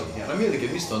Enthusiasm. Joo. Mä mietinkin,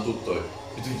 että mistä on tuttu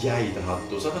vittu jäitä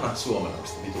hattua. Satana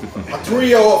suomennoksesta vituttaa. A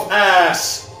trio of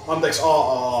ass! Anteeksi,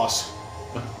 AAS.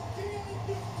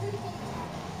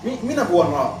 Minä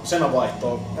vuonna Cena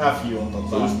vaihtoi FUn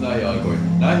Se oli just näihin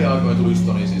aikoihin. Näihin aikoihin tuli just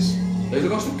Toni siis... Ei se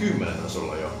 2010 taisi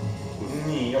olla jo.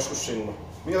 Niin, joskus silloin.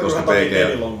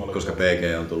 Koska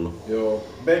PG on tullut. Joo,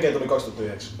 BG tuli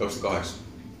 2009. 2008.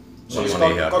 Siis Sama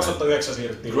niin 2009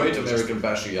 siirryttiin. Great American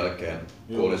Bashin jälkeen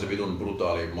kuoli se vitun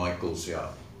brutaali Michaels ja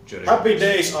Jericho. Happy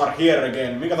Days Are Here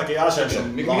Again. Minkä takia Ascension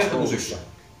Mikä musiikkia?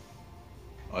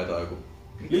 Ai tää joku.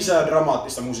 Lisää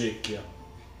dramaattista musiikkia.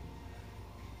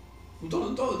 Mutta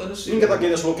on nyt siinä. Minkä takia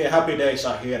jos lukee Happy Days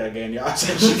Are Here Again ja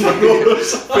Ascension on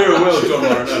ruudussa? Farewell John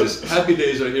Laurinaitis. Happy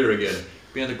Days Are Here Again.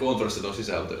 Pientä kontrastia tuon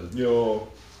sisältöön. Joo.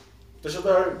 Tässä on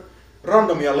jotain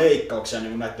randomia leikkauksia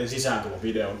niin näiden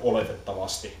sisääntulovideon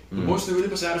oletettavasti. Voisitko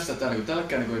ylipäänsä ärsyttää täällä, kun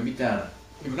tälläkään ei mitään...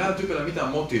 Niin näillä tyypeillä ei mitään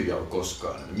motiivia ole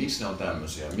koskaan. Miksi ne on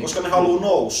tämmösiä? Koska ne haluu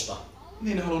nousta.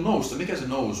 Niin ne haluu nousta. Mikä se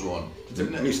nousu on?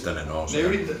 Mistä ne nousee?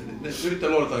 Ne yrittää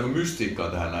luoda niinku mystiikkaa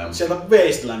tähän näin. Sieltä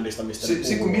Wastelandista, mistä ne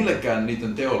Sitten kun puhuu. millekään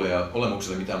niiden teolle ja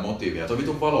olemukselle mitään motiivia. Toi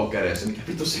vitun valo kädessä, mikä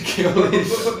vittu sekin oli?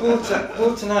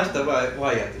 Puhutko sä näistä vai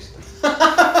Wyattista?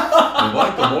 No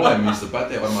vaikka molemmista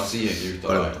pätee varmaan siihenkin yhtä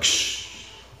lailla.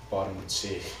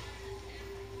 Parmutsi.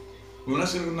 Mun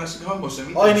näissä hahmoissa ei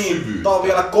mitään Ai niin, syvyyttä. tää on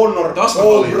vielä Conor Taas mä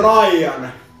O'Brien.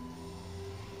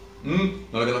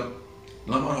 No oli vielä...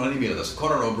 No on vanhoilla nimillä tässä.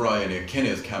 Conor O'Brien ja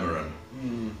Kenneth Cameron.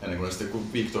 Ennen kuin sitten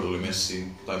kun Victor tuli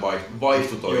messiin, tai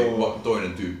vaihtui toi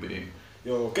toinen tyyppi, niin...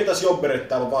 Joo, ketäs jobberit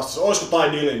täällä on vastassa? Olisiko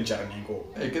Ty Dillinger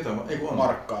niinku Ei ketään, ei kun on.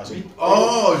 markkaisi?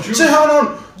 Juice! Sehän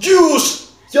on Juice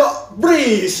ja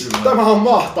Breeze! Kyllä. Tämä on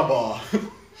mahtavaa!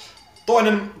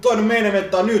 Toinen main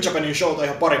eventtaa New Japanin showta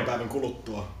ihan parin päivän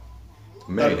kuluttua.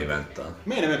 Main eventtaa.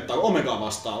 Main eventtaa Omega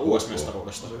vastaan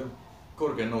US-mestaruudesta.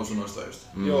 Korkein nousu noista just.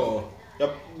 Joo. Ja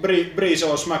Breeze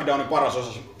on SmackDownin paras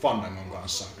osa Fandangon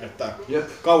kanssa. Että Jep.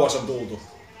 kauas on tultu.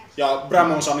 Ja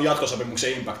Bram on saanut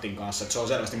jatkosopimuksen Impactin kanssa, että se on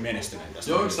selvästi menestyneen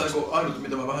tästä. Joo, oikeastaan niin ainut,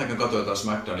 mitä mä vähänkään katsoin jotain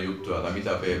SmackDownin juttuja tai mitä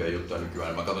PV-juttuja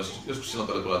nykyään. Mä katsoin joskus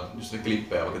silloin tulee just ne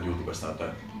klippejä vaikka YouTubesta tai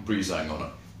Breezangona.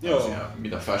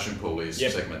 Mitä Fashion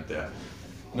Police-segmenttejä.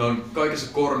 Ne on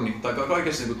kaikessa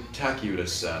kaikessa niin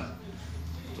täkyydessään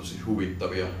tosi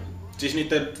huvittavia. Siis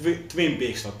niiden Twin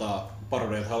Peaks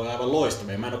parodioita oli aivan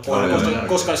loistavia. Mä en ole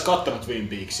koskaan edes kattonut Twin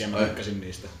Peaksia, mä tykkäsin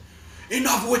niistä.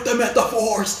 Enough with the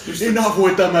metaphors! Enough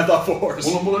with the metaphors!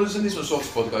 Mulla on se niissä soft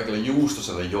spot kaikille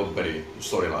juustoselle jobberi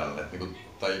storylinelle,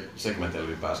 tai segmenteille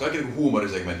ylipäänsä. Kaikki niinku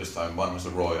huumorisegmentistä tai vanhasta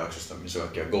Raw-jaksosta, missä on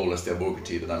kaikkia Goldust ja Booker T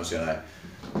ja tämmösiä näin.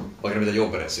 Vaikka mitä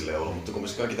jobbereet silleen ollut, mutta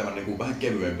kumminkin kaikki tämmönen niinku vähän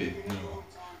kevyempi.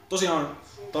 Tosiaan,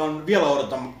 tää on vielä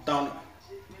odotan, tää on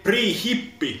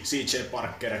pre-hippi CJ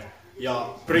Parker ja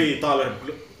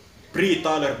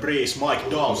pre-Tyler Breeze Mike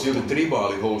Dalton. On silti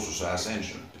tribaali housussa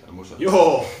Ascension.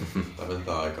 Joo!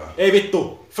 Tarvitaan aikaa. Ei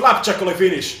vittu! Flapjack oli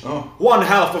finish! No. One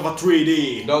half of a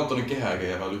 3D! Daltonin kehää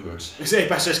jää vähän lyhyeksi. Se ei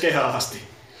päässyt edes kehään asti.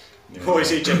 Voi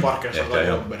CJ Parker saa olla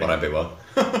jobberi. Parempi vaan.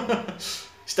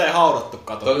 Sitä ei haudattu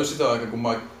kato. Tää oli sitä aikaa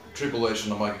kun Triple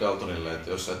H on Mike Daltonille, että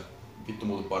jos sä et vittu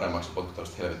muutu paremmaksi, potkut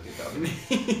tällaista helvettiä täältä.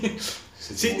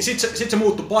 Sitten se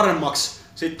muuttui paremmaksi.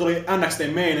 Sitten tuli NXT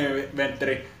Main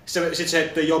Eventeri. Sitten se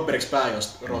heittyi jobberiksi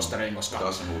päärosteriin, koska...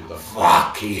 Taas se muuttaa.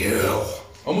 Fuck you!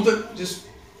 On muuten siis...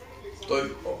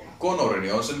 Toi Conori,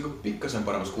 niin on se niinku pikkasen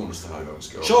paremmassa kunnossa tähän aikaan.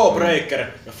 Showbreaker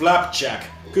ja Flapjack.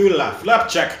 Kyllä,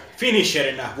 Flapjack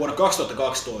finisherinä vuonna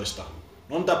 2012.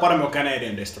 No on tää paremmin kuin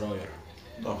Canadian Destroyer.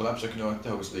 No Flapjack on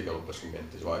tehokas liikeloppeessa kun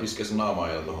miettii. Se vaan iskee sen naamaa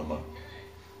jäljellä tohon noin.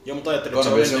 Joo, mutta ajattelin, että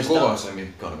se on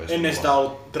ennen sitä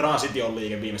ollut transition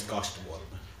liike viimeiset 20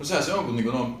 vuotta. No sehän se on, kun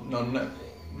niinku ne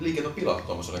liikkeet on pilattu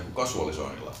tommosella niinku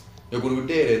kasualisoinnilla. Joku niinku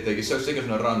DDTkin, se on sekä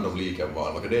sellainen random liike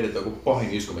vaan, vaikka DDT on joku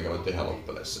pahin isku, mikä voi tehdä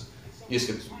loppupeleissä.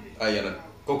 Isket äijänä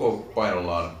koko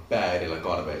painollaan pää edellä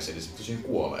karveisiin, niin sitten siinä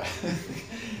kuolee.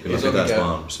 Kyllä pitäis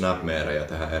vaan snapmareja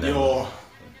tehdä enemmän. Joo.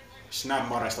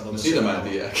 Snapmaresta no siitä mä en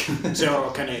tiedä.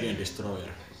 Seuraava Canadian Destroyer.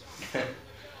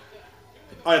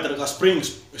 Ajatelkaa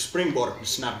Springboard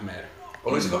Snapmare.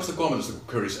 Oliko se 2013 kun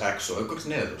Curtis Axel,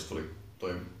 2014 tuli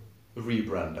toi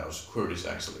rebrandaus Curtis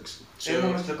Axeliksi? Ei mun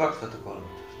mielestä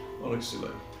 2013. Oliko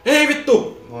silleen? Hei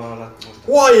vittu! Voi olla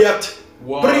Wyatt!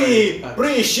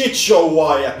 Pre-shit show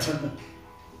Wyatt!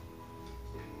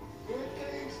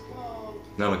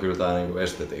 Näillä on kyllä tää niinku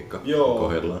estetiikka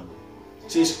kohdillaan.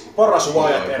 Siis paras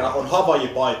Wyatt-erä on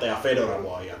Hawaii-paita ja Fedora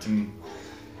Wyatt.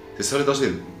 Siis se oli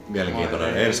tosi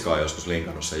mielenkiintoinen. Enska on joskus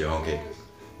linkannut sen johonkin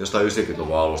jostain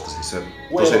 90-luvun alusta. Siis se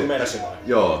tosi... Mercy vai?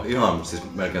 Joo, ihan siis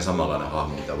melkein samanlainen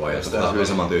hahmo mitä Wyatt. Se on hyvin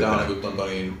samantyyppinen. Tää on niinku ton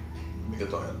mikä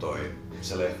toi on toi?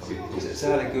 Se leffa vittu.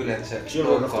 Se oli kyllä, että se...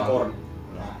 Children of the Corn.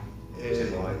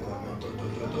 Silloin aikaa.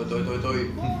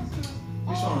 Toi...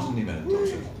 Missä on sen nimen?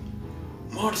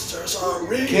 Monsters are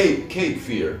real! Cape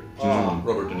Fear.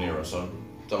 Robert De Niro. Se on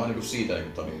vähän niinku siitä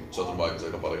niinku se on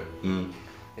vaikuttanut aika paljon.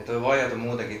 Ja toi Wyatt on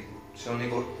muutenkin, se on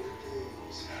niinku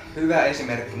hyvä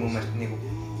esimerkki mun mielestä niinku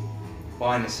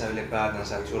painissa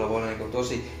ylipäätänsä, että sulla voi olla niinku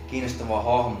tosi kiinnostava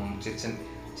hahmo, mutta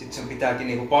sit sen pitääkin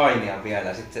niinku painia vielä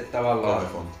ja sit se tavallaan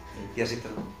ja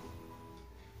sitten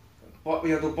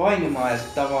joutuu painimaan ja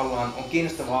sit tavallaan on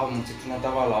kiinnostava hahmo, mutta sit sulla on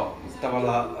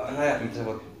tavallaan rajat, mitä sä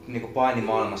voit niinku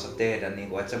painimaailmassa tehdä,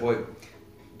 niinku että se voi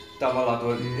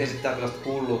tavallaan esittää tällaista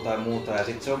hullua tai muuta ja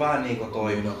sit se on vähän niinku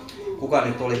toi kuka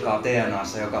nyt olikaan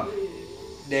TNA:ssa, joka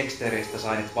Dexteristä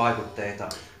sai niitä vaikutteita.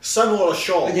 Samuel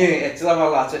Shaw. Niin, että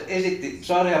tavallaan että se esitti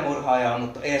sarjamurhaajaa,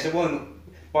 mutta ei se voinut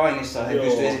painissa, he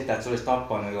pysty esittämään, että se olisi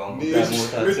tappanut jonkun tai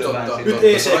muuta. Nyt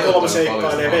EC3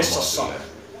 seikkailee vessassa.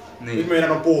 Niin. Nyt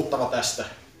meidän on puhuttava tästä.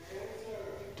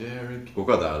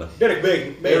 Kuka täällä? Derek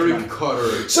Bateman. Carter.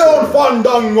 Se on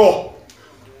Fandango!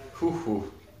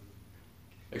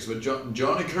 Eikö se ole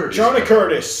Johnny Curtis? Johnny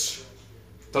Curtis!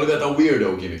 Tää oli vielä tää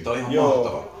weirdo gimmick, tää oli ihan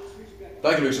mahtava. Tää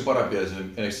on kyllä yksi parempia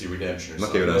sen NXT Redemptionissa.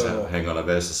 Mäkin yleensä hengailen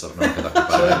vessassa nahkatakki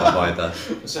päälle ilman paitaa.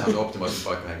 Sehän on se optimaalinen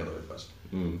paikka hengata ylipäänsä.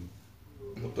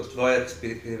 Mutta tuosta Wyattista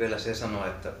piti vielä se sanoa,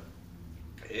 että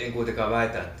en kuitenkaan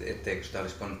väitä, etteikö sitä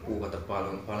olisi voinut puukata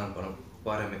paljon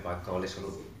paremmin,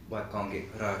 vaikka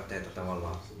onkin rajoitteita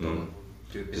tavallaan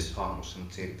tyyppisessä hahmossa,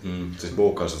 mutta siitä... Siis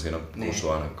buukkaus on siinä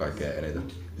kussua aina kaikkein eniten.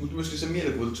 Mutta myöskin se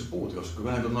mielikuvituksen puute, koska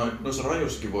vähän kun noissa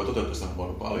rajoissakin voi toteuttaa sitä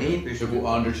hahmoa paljon. Niin, pystyy. Joku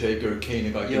Undertaker, Kane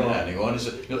ja kaikki nää, niin on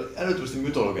se älyttömästi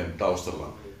mytologian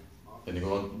taustalla. Ja niin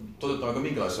on toteutettu aika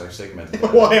minkälaisia segmenttejä.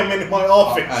 Why I'm in my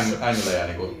office? Angleja,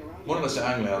 niin monenlaisia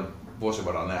Angleja on vuosien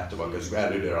varrella nähty, vaikka jos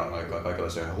Adidera aikaa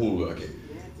kaikenlaisia ihan hullujakin.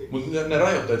 Mutta ne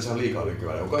rajoitteet saa liikaa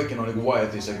nykyään. Kaikki on niinku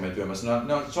Wyattin segmentyömässä.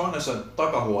 Se on näissä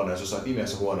takahuoneessa, jossain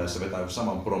pimeässä huoneessa vetää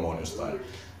saman promon jostain.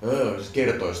 Se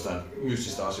kertoo jostain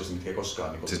mystistä asioista, mitkä ei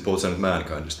koskaan... Niinku... Siis puhut sä nyt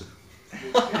Mankindista?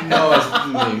 No,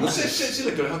 niin. Mutta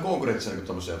silläkin oli ihan konkreettisia niinku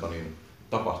tommosia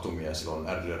tapahtumia silloin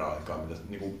RDR-aikaan, mitä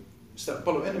niinku... Sitä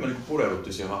paljon enemmän niinku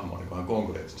pureuduttiin siihen hahmoon niinku ihan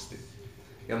konkreettisesti.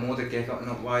 Ja muutenkin ehkä,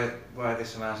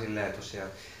 Wyattissa vähän silleen tosiaan,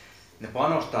 ne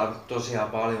panostaa tosiaan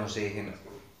paljon siihen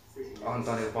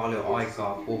antaa niin paljon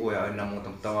aikaa puhua ynnä muuta,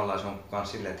 mutta tavallaan se on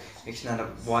myös silleen, että miksi nähdä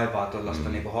vaivaa tuollaista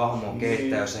niinku hahmoa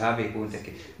kehittää, jos se hävii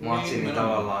kuitenkin matsin, niin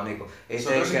tavallaan niinku, ei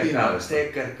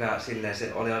Takerkään silleen,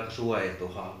 se oli aika suojeltu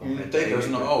hahmo.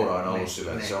 Taker on aura aina ollut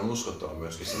silleen, että se on uskottava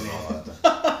myöskin sillä tavalla,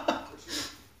 että...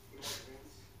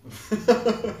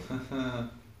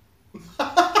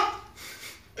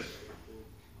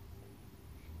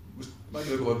 Mä en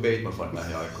kyllä voi Bateman-fan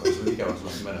näihin aikoihin, se on ikävä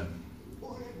sellaista menee.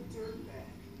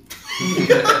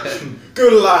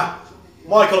 Kyllä!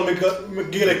 Michael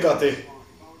McGillicuddy.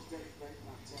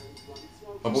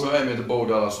 Mä puhuin aiemmin, että Bo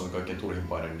Dallas on kaikkein turhin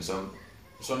paine, niin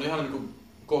se on ihan niinku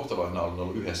kohtavaa, että nämä on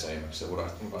ollut yhdessä Ameksissa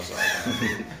uransa aikana.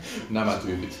 Nämä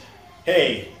tyypit.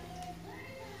 Hei!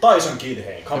 Tyson Kidd,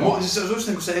 hei, come on. Siis se on just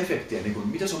niinku se efekti, niin kuin,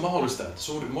 miten se on mahdollista, että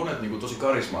monet niinku tosi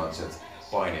karismaattiset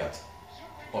painijat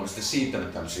on sitten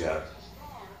siittänyt tämmösiä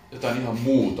jotain ihan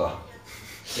muuta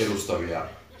edustavia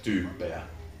tyyppejä.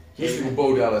 Just niinku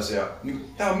Bo Dallas ja niinku,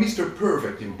 tää on Mr.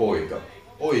 Perfectin poika.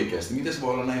 Oikeesti, miten se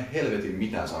voi olla näin helvetin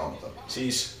mitään sanomatta?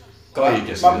 Siis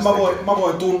kaikessa. Mä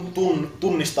voin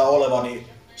tunnistaa olevani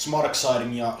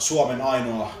Smarksidein ja Suomen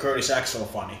ainoa Curtis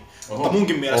Axel-fani. Mutta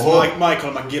munkin mielestä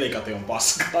Michael McGillicuddy on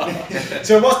paskaa.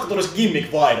 Se on vasta tullut se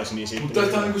gimmick-vaihdos niin siitä. Mutta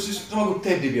tää on niinku siis sama kuin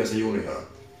Ted DiBiase Junior.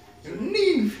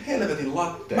 Niin helvetin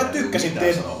latteja. Mä tykkäsin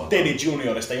Teddy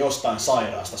Juniorista jostain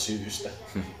sairaasta syystä.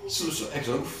 Eikö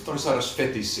se ole Toni sairas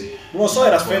fetissi? Mulla on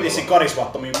sairas fetissi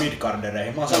karismattomiin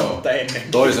midgardereihin. Mä oon sanonut tätä ennen.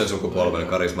 Toisen sukupolven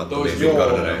karismattomiin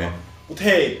midgardereihin. Mut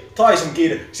hei, Tyson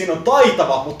Kidd, siinä on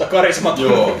taitava, mutta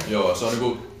karismaton. Joo, se on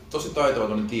niinku tosi taitava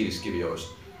tuonne tiiliskivi olisi.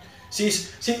 Siis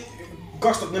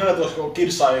 2014, kun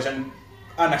Kidd sai sen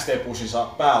NXT-pussinsa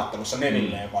pääottelussa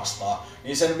Nevillein vastaan,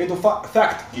 niin sen vitu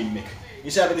fact gimmick,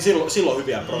 niin se veti silloin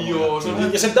hyviä promoja.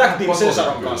 Ja sen tag team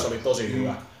Cesaron kanssa oli tosi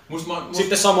hyvä.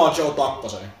 Sitten samaa Joe tappoi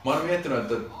sen. Mä oon miettinyt,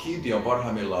 että Kidd on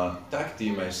parhaimmillaan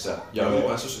tag-tiimeissä ja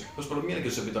ylipäänsä jos paljon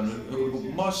mielenkiintoista pitänyt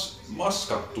joku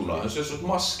maskattuna, jos olisi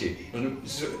maski.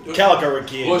 Calgary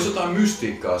Kid. Olisi jotain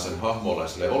mystiikkaa sen hahmolle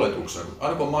silleen oletuksena.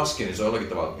 Aina kun on maski, niin se on jollakin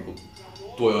tavalla niinku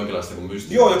tuo jonkinlaista niinku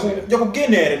mystiikkaa. Joo, joku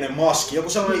geneerinen maski, joku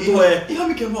sellainen tulee ihan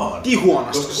mikä vaan.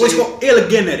 Tijuanasta. Olisiko El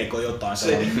Generico jotain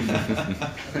sellainen?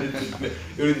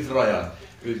 Yritit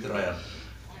rajan.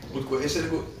 Mut kun ei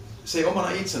se ei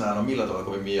omana itsenään ole millään tavalla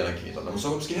kovin mielenkiintoinen, mutta se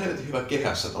on kuitenkin helvetin hyvä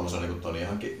kehässä tommosena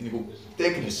ihan niinku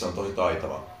teknisesti on tosi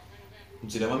taitava.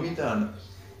 Mut siinä ei vaan mitään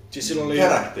siis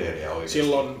karakteria oikeesti.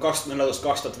 Silloin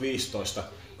 2014-2015,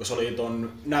 kun se oli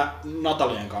ton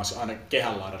Natalien kanssa aina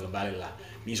kehänlaidalla välillä,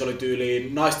 niin se oli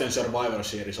tyyliin naisten Survivor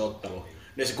Series-ottelu.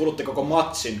 Ja se kulutti koko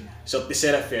matsin, se otti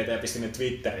selfieitä ja pisti ne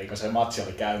Twitteriin, kun se matsi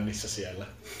oli käynnissä siellä.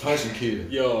 Tyson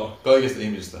Kidd? Joo. Kaikista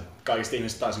ihmisistä? Kaikista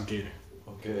ihmisistä Tyson Kidd.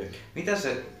 Okei. Mitä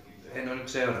se, en ole nyt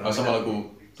seurannut. Samalla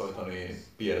kuin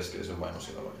piereskeli sen vaimo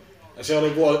siinä vai? Se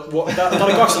oli tää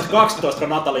oli 2012, kun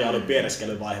Natalia oli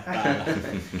piereskelyvaihe päällä.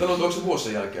 Onko se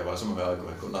vuosien jälkeen vai samoin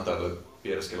aikoihin, kun Natalia oli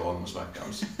piereskely ongelma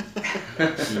SmackDownissa?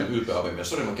 Ylpeä avimies.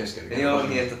 Sori mä keskelin. Joo,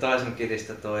 niin että Tyson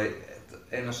Kiddistä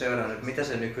en ole seurannut, mitä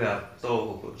se nykyään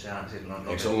touhuu, kun sehän silloin...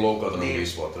 Eikö se ollut loukkaantunut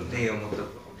 5 vuotta? Niin on, mutta...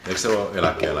 Eikö se ole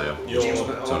eläkkeellä jo? Joo.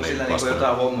 Onko sillä niinku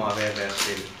jotain hommaa VVS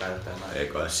päivittäin? Ei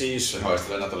kai. Siis... Se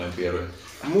haistelee Natalian pieruja.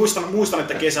 Muistan,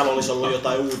 että kesällä olisi ollut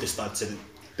jotain uutista, että se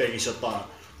tekisi jotain,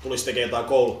 tulisi tekemään jotain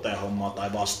kouluttajahommaa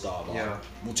tai vastaavaa.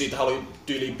 Mut siitähän oli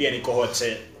tyyliin pieni kohu, että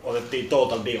se otettiin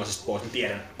Total Divasista pois. Mä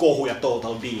tiedän, kohu ja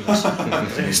Total Divas.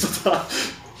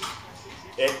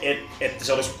 Että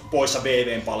se olisi poissa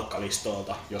VVn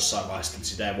palkkalistoilta jossain vaiheessa, että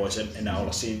sitä ei voisi enää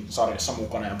olla siinä sarjassa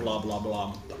mukana ja bla bla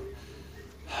bla,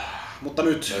 mutta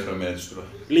nyt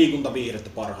liikuntaviihdettä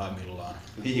parhaimmillaan.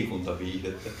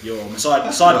 Liikuntaviihdettä? Joo, me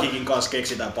Sidekickin kanssa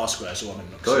keksitään paskoja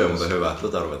suomennoksia. Toi on muuten hyvä,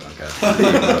 ruvetaan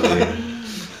käymään.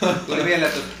 Tuli vielä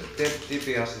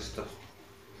Tipiasista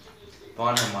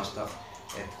vanhemmasta,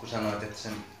 että kun sanoit, että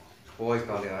sen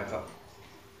poika oli aika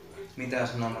mitään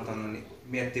sanomaton, niin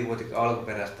miettii kuitenkin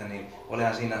alkuperäistä, niin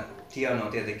olihan siinä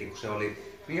hienoa tietenkin, kun se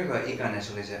oli, minkä ikäinen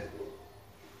se oli se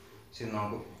silloin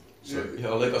kun... Se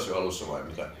ihan Legacy alussa vai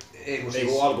mitä? Ei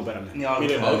kun alkuperäinen.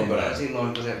 Niin alkuperäinen.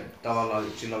 Silloin kun se tavallaan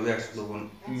silloin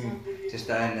 90-luvun siis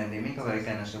sitä ennen, niin minkä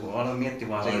ikäinen se on? Aloin miettiä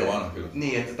vaan siitä. Aina vanha kyllä.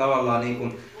 Niin, että tavallaan niin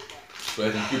kuin... Se on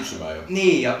ehtinyt kypsymään jo.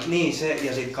 Niin se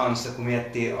ja sit kanssa kun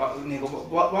miettii niinku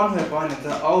vanhoja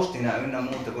paineita, Austina ynnä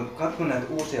muuta, kun katsoo näitä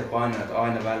uusia paineita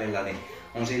aina välillä, niin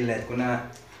on silleen, että kun nämä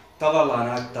tavallaan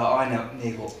näyttää aina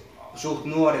niinku suht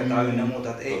nuorilta ynnä muuta,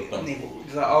 että ei niinku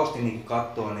tätä Austin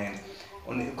katsoo, niin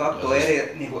on katsoo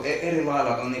eri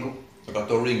lailla, on niinku mä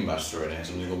katsoo Ringmasteria, niin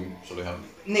se on niinku se oli ihan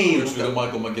niin, yksi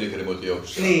Michael McGillicuddy muuten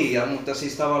joukossa. Niin, ja mutta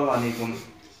siis tavallaan niinku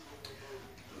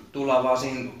tullaan vaan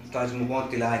siinä, tai se mun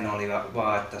pointti lähinnä oli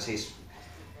vaan, että siis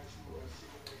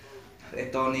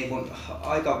että on niinku,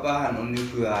 aika vähän on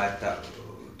nykyään, että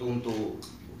tuntuu,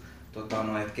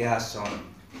 että kehässä on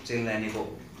silleen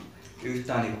niinku,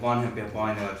 yhtään niinku vanhempia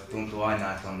painoja, että tuntuu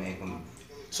aina, että on niinku,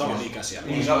 samanikäisiä.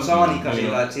 Niin,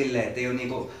 samanikäisillä, että silleen, että ei ole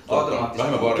niinku automaattista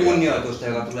kunnioitusta,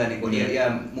 joka tulee niinku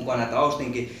jää mukana. Että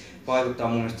Austinkin vaikuttaa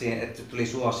mun mielestä siihen, että tuli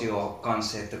suosio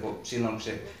kanssa, että silloin kun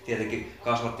se tietenkin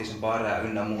kasvatti sen barrea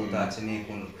ynnä muuta, että se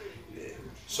niinku...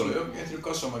 Se oli jo ehtinyt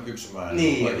kasvamaan kypsymään.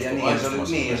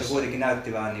 Ja se kuitenkin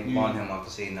näytti vähän niin vanhemmalta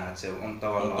siinä, että se on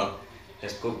tavallaan... Ja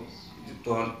sit kun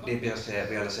tuohon DiBiaseen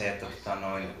vielä se, että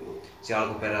se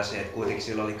alkuperäisen, että kuitenkin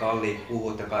sillä oli kalliit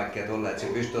puhut ja kaikkea tolleen, että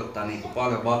se pystyi ottaa niinku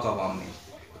paljon vakavammin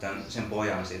sen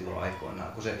pojan silloin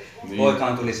aikoinaan. Kun se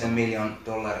poikaan tuli sen $1 million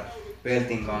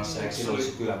peltin kanssa, eikö sillä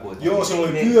olisi kyö kuitenkin? Joo, sillä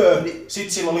oli kyö,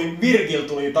 sit sillä oli Virgil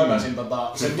tuli takaisin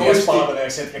sen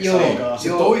miespalveleeksi hetkeksi aikaa. Se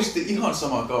toisti ihan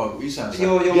samaa kauan kuin isänsä.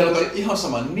 Vielä ihan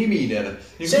saman niminen.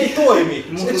 Se ei toimi,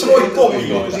 et se voi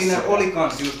kopioida. Siinä oli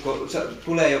kans just, kun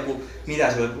tulee joku,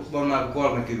 mitä se oli, varmaan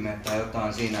 30 tai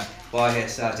jotain siinä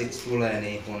vaiheessa ja sit tulee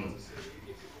niinkun...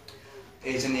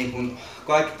 Ei se niinkun,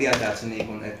 kaikki tietää, että se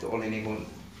niinkun, että oli niinkun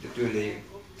tyyliin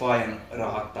Fajan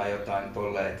rahat tai jotain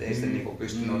tolleen, et ei sitä niinku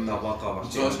pystynyt ottaa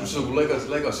vakavasti. Silloin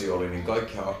kun Legacy oli, niin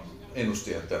kaikkihan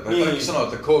ennusti, että kaikki sanoi,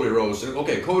 että Cody Rhodes,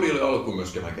 Cody oli alkuun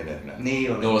myöskin vähän generinen.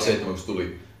 Niin oli. 07 kun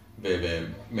tuli VV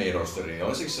main rosteriin, niin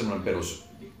oli siksi semmoinen perus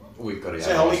uikkari.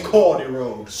 Sehän oli Cody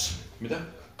Rhodes. Mitä?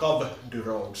 Cody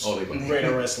Rhodes. Oliko?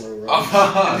 Great Wrestler Rhodes.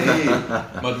 Aha, niin.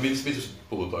 Mä mistä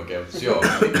puhut oikein? Joo,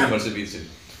 ymmärsin vitsin.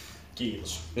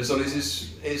 Kiitos. Ja se oli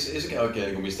siis, ei sekään oikein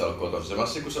niin mistään ollut kotoisin. Se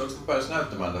vasta kun se pääsi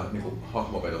näyttämään tähän niin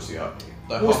hahmovetosia.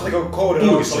 Muistatko Cody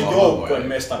Rhodes oli joukkueen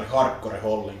mestari Hardcore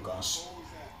Hollin kanssa?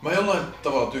 Mä jollain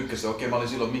tavalla tykkäsin. Okei, mä olin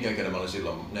silloin, mikä ikäinen mä olin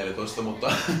silloin 14,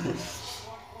 mutta...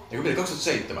 Eikö meni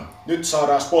 2007? Nyt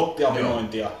saadaan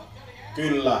spottiapinointia.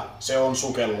 Kyllä, se on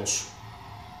sukellus.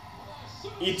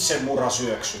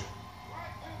 Itsemurhasyöksy.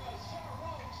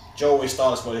 Joey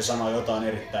Styles voisi sanoa jotain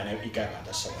erittäin ikävää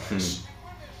tässä vaiheessa.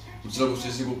 Mutta silloin kun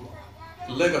siis niinku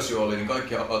Legacy oli, niin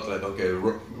kaikki ajattelivat, että okei,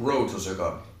 Rhodes on se,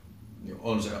 joka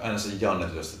on se, aina se Janne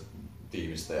tästä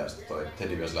tiimistä ja sitten toi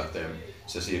Teddy Bias lähtee,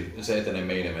 se etenee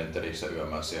main eventeriksi ja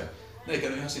yömässä ja ne ei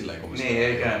käynyt ihan silleen kuin niin,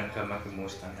 ei käynytkään, mäkin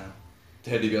muistan ihan.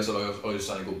 Teddy Bias oli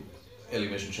jossain niinku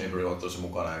Elimination Chamberin ottelussa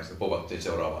mukana ja sitten povattiin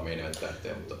seuraavaan main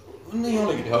event-tähteen, mutta niin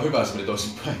olikin. Ihan hyvä se meni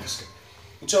toisinpäin, koska...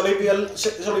 Se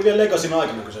oli vielä Legacyn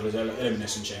aikana, kun se oli siellä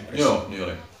Elimination Chamberissa. Joo, niin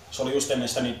oli. Se oli just ennen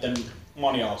sitä niitten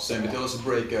Mania-ottelua. Sen piti olla se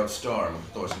breakout star,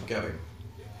 mutta toisin kävi.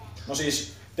 No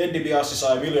siis Ted DiBiase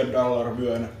sai $1 million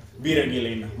vyön,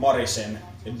 Virgilin, Marisen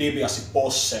ja DiBiase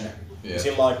Possen. Yeah. Ja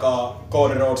sillä aikaa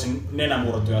Cody Rhodesin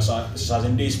nenämurtuja sai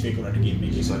sen Disfigured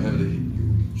gimmickin.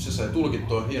 Se sai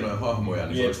tulkittua hienoja hahmoja,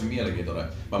 niin se oli sitten mielenkiintoinen.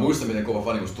 Mä muistan miten kova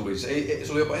fani kun se tuli.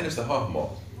 Se oli jopa ennen sitä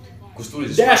hahmoa. Kun se tuli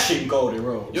Dashing Cody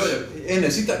Rhodes. Joo, ja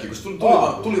ennen sitäkin, kun se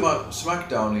tuli vaan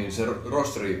SmackDowniin se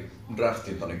rosteri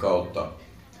draftintonin kautta.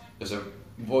 Ja se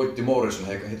voitti Morrison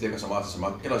heti ekassa matsissa.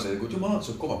 Mä kelasin, että jumala,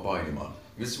 se on kova painimaan.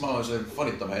 Ja sitten mä aloin se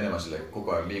fanittamaan enemmän sille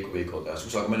koko ajan viikolta. Ja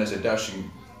kun se alkoi mennä sen dashing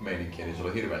meininkiin, niin se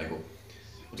oli hirveän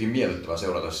miellyttävää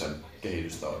seurata sen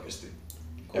kehitystä oikeesti.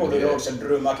 Cody Rhodes ja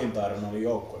Drew McIntyre oli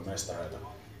joukkueen mestareita.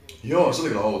 Joo, se oli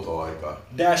kyllä outoa aikaa.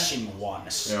 Dashing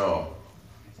Ones. Joo.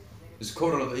 Ja se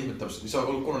Cody Rhodes ihmettävästi, se on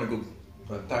ollut kunnon niinku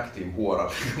tag team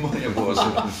huora monia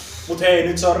vuosia. Mut hei,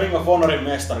 nyt se on Ring of Honorin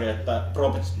mestari, että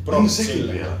props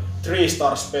sille. Vielä.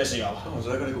 3-star special. On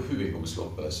se aika niinku hyvin kumminkin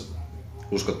loppupeleissä.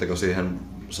 Uskotteko siihen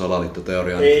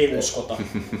salaliittoteoriaan? Ei uskota.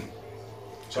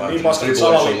 Se on niin paska, että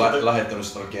salaliitto... lähettänyt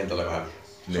sitä kentälle vähän.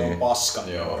 Se on paska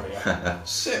teoria.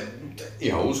 Se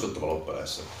ihan uskottava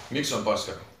loppupeleissä. Miksi se on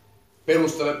paska?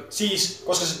 Perustele. Siis,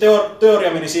 koska se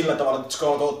teoria meni sillä tavalla, että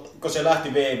kun se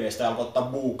lähti VV:stä ja alkoi ottaa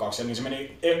buukkauksia, niin se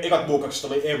meni, ekat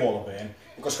buukkaukset oli Evolveen.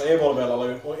 Ja koska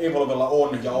Evolvella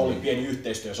on ja oli pieni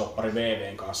yhteistyösoppari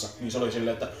VV:n kanssa, niin se oli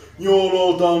silleen, että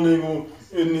joo, tää on niinku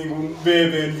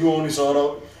VV:n juoni saada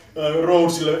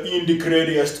Rhodesille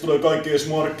indie-credi ja sitten tulee kaikkien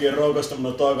smarkkien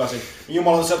raukastamana takaisin.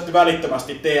 Jumala, se otti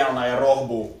välittömästi TNA ja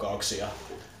rohbuukkauksia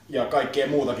ja kaikkea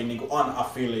muutakin niinku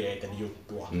unaffiliated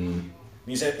juttua.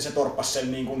 Niin se torppasi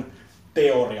sen niin kuin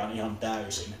teorian ihan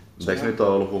täysin. Eikö nyt ole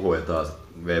ollut huhuja taas,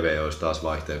 että VV olisi taas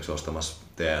vaihteeksi ostamassa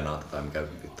TNA:ta tai mikä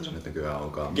vittu se nyt nykyään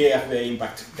onkaan? GFW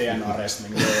Impact TNA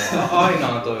Wrestling. Aina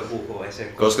on toi huhu, ei se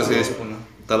koska siis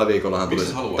tällä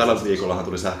viikollahan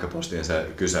tuli sähköpostiin se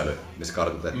kysely, missä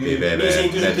kartoitettiin VV niin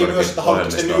siinä kysyttiin myös, että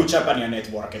haluatteko te New Japania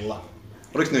Networkilla.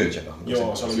 Oliko New Japan?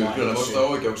 Joo, se oli Kyllä ne mainittu voisi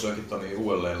oikeuksiakin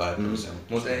uudelleen lähettämiseen.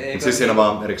 Siis siinä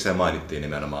vaan erikseen mainittiin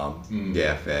nimenomaan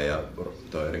GFE ja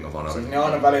toi Ring of Honor. Siis ne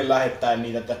aina välillä lähettää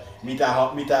niitä, että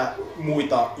mitä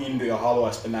muita indioja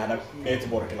haluaisitte nähdä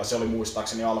networkilla. Se oli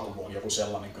muistaakseni alkuvuonna joku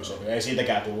sellainen kysely. Ei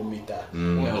siitäkään tullut mitään.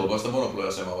 Ne haluaa sitä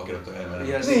monopoliasemaa vaan kirjoittaa enemmän.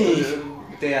 Ja niin.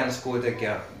 TNS kuitenkin,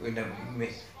 ja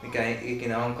mikä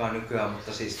ikinä onkaan nykyään,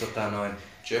 mutta siis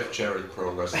Jeff Jarrett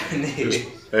Progress.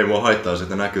 niin. Ei mua haittaa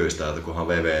sitä näkyistä, että kunhan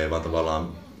VV ei vaan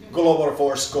tavallaan... Global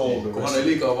Force Gold. Kunhan ei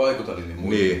liikaa vaikuta niin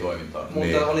muihin toimintaan.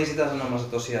 Mutta oli sitä sanomassa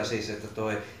tosiaan siis, että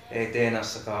toi ei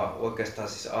TNS:ssäkaan oikeastaan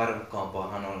siis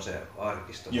arvokkaampaahan on se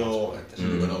arkisto. Joo. Että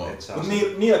se, Mutta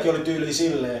niilläkin oli tyyli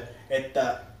silleen,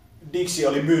 että Dixie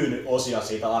oli myynyt osia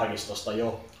siitä arkistosta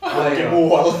jo johonkin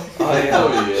muualle.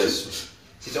 Oi Jeesus.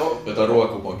 Siis jotain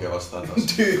ruokakuponkia vastaan taas.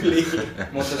 Tyyli.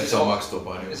 Mutta se on maksettu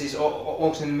paini. Siis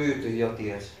onko ne myyty jo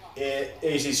ties?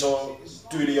 Ei siis ole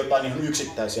tyyli jotain ihan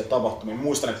yksittäisiä tapahtumia.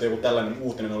 Muistan, että joku tällainen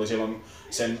uutinen oli silloin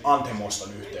sen Anthemoston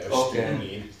yhteydessä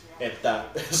niin, että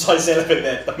sai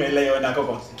selville, että meillä ei ole enää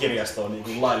koko kirjastoa niin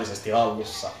kuin laillisesti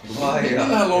hallussa.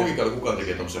 Vähän logiikalla kukaan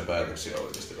tekee tommosia päätöksiä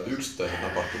oikeesti. Yksittäisiä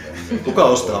tapahtumia. Kuka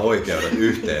ostaa oikeudet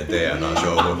yhteen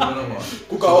TNA-showhun?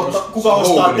 Kuka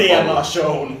ostaa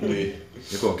TNA-shown? Niin.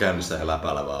 Joku on käynnissä ja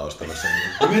läpällä vaan ostamassa.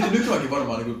 Mä mietin nykyäänkin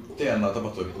varmaan niin TNA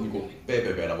tapahtuu, niin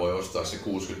PPP:nä voi ostaa se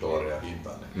 $60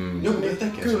 hintaan. Joku ne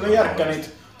tekee. Kyllä ne järkkää niitä,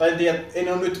 tai en tiedä, ei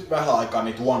ne ole nyt vähän aikaa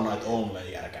niitä One Night Only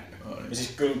järkännyt. Ja siis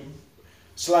kyllä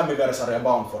Slammiversary ja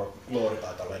Bound for Glory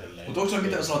taitaa olla edelleen. Mutta onko se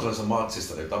mitään sanoa tällaisesta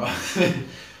matsista?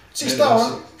 Siis tää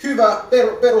on hyvä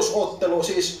perusottelu,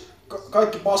 siis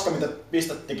kaikki paska mitä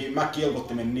pistettikin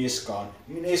McKilkuttimen niskaan,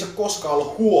 niin ei se koskaan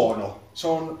ollut huono. Se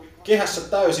on kehässä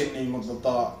täysin niin kuin,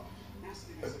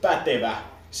 pätevä.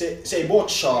 Se ei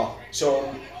botchaa,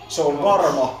 se on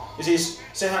varma. Ja siis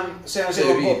sehän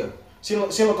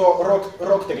silloin kun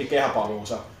Rock teki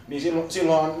kehäpaluunsa, niin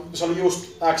silloin se oli just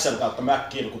Axel kautta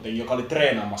McKilkutin, joka oli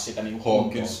treenaamassa sitä niin kuin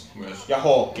Hawkins myös. Ja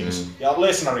Hawkins. Ja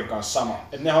Lesnarin kanssa sama.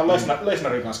 Et nehän on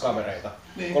Lesnarin kanssa kavereita.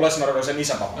 Niin. Kun Lesnar on sen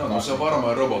isäpappan kanssa. Se on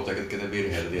varmaan robotteja, ketkä te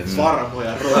virheitä tietää.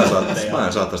 Varmoja robotteja. Mä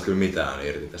en saa tästä kyllä mitään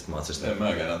irti tästä matsista. En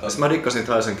mäkään. Mä dikkasin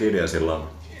Tyson Kiddia silloin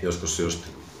joskus just,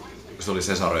 kun se oli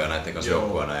Cesaroja näiden kanssa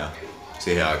joukkueena ja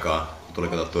siihen aikaan tuli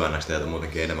katsottua NXT:tä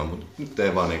muutenkin enemmän, mutta nyt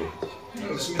ei vaan niinku...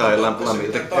 Tää ei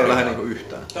lähde niinku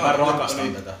yhtään. Mä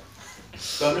rakastan tätä.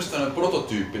 Tää on just tämmönen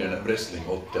prototyyppinen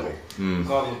wrestling-ottelu.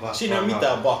 Siinä ei ole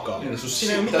mitään vakaa.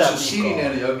 Siinä ei mitään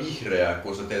sininen ja vihreä,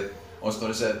 kun sä teet...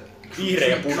 On se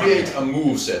vihreä ja punainen. Create a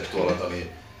moveset tuolla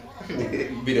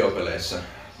videopeleissä.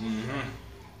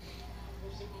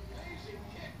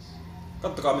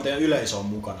 Kattokaa miten yleisö on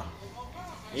mukana.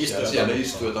 Siellä ne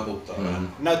istuu ja taputtaa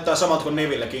vähän. Näyttää samat kuin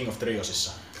Neville King of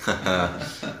Triosissa.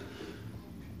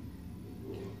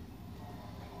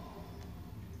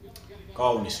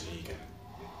 Kaunis liike.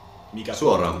 Mikä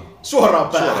suoraan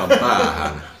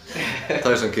päähän.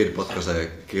 Tyson Kidd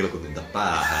potkaisee Kilkutinta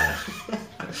päähän.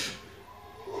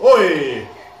 Oi!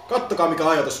 Kattokaa mikä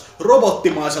ajatus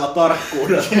robottimaisella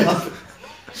tarkkuudella.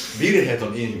 Virheet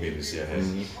on inhimillisiä.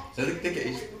 Se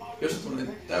tekee, jos on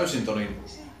täysin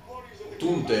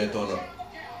tunteeton,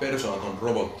 persoonaton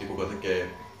robotti, kuka tekee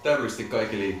täydellisesti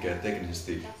kaikki liikkeet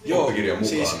teknisesti oppikirjan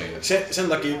mukaan. Siis niin. Sen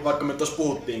takia, vaikka me tuossa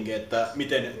puhuttiinkin, että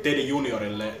miten Teddy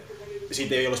Juniorille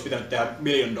siitä ei olisi pitänyt tehdä $1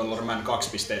 Million Man 0,1,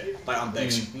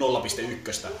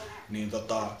 niin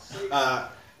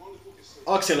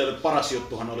Axelille paras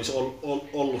juttuhan olisi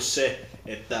ollut se,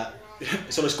 että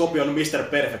se olisi kopioinut Mr.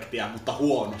 Perfectia, mutta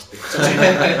huonosti.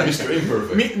 Mr.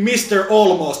 Imperfect. Mr.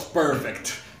 Almost Perfect.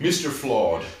 Mr.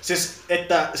 Flawed. Siis,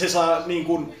 että se saa niin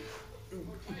kuin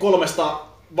 3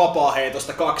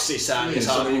 vapaaheitosta 2 sisään, niin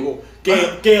saa niinku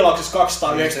keilauksessa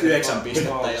 299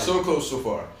 pistettä. So close so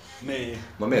far. Niin.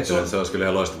 Mä mietin, että se olisi kyllä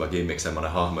ihan loistava gimmick,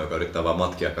 semmonen hahmo, joka yrittää vaan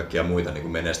matkia kaikkia muita niin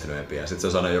menestyneempiä.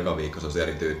 Sitten se on aina joka viikko, se on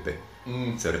eri tyyppi.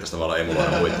 Se yrittäisi tavallaan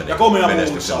emuloida muita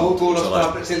menestyksen.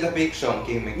 Kuulostaa siltä Big Shown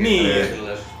gimmickiltä. Niin.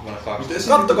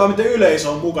 Kattokaa miten yleisö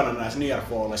on mukana näissä Near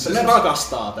Falleissa. Ne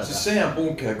rakastaa tätä. Siis sehän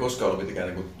punkki ei koskaan ollut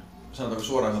mitenkään, sanotaanko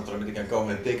suoraan sanottuna, mitenkään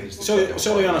kauhean teknisesti.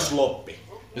 Se oli aina sloppi.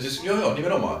 Ja siis joo,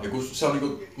 nimenomaan. Ja kun se on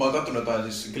niinku, mä oon kattonut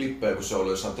jotain siis klippejä, kun se on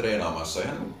ollut jossain treenaamassa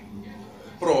ihan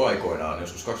pro-aikoinaan,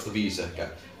 joskus 2005 ehkä,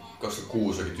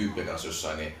 2006 jokin tyyppien kanssa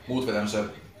jossain, niin muut vetää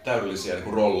täydellisiä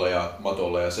niinku rolleja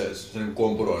matolla ja se niinku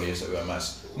kompuroi niissä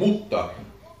yömässä. Mutta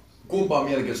kumpaa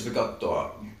mielenkiintoista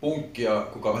katsoa? Punkkia,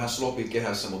 kuka on vähän slopi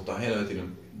kehässä, mutta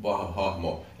helvetin vahva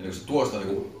hahmo. Ja niin se tuo sitä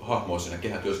niinku hahmoa siinä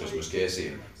kehätyöskennössä myöskin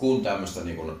esiin. Kun tämmöstä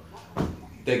niinku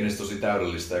teknisesti tosi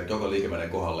täydellistä ja joka liike menee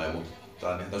kohdalleen, mutta tää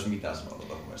on ihan täysin mitään sanotaan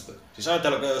mun mielestä. Siis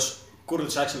ajatelkaa, jos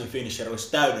Kurt Jacksonin finisher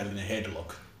olisi täydellinen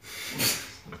headlock.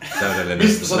 Täydellinen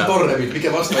Mistä sä torrevit?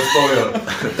 Mikä vastaus toi on?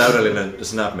 Täydellinen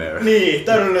snapmare. Niin,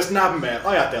 täydellinen snapmare,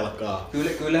 ajatelkaa.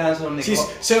 Kyllähän se on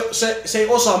niinku... Siis se ei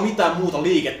osaa mitään muuta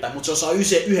liikettä, mutta se osaa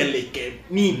yhden liikkeen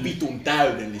niin vitun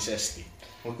täydellisesti.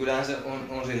 Mut kyllähän se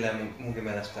on silleen munkin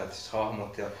mielestä, että siis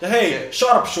hahmot ja hei,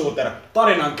 sharpshooter,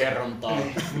 tarinankerrontaa.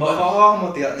 Niin,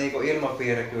 hahmot ja niinku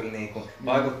ilmapiiri kyllä niinku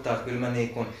vaikuttaa, että kyllä mä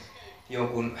niinku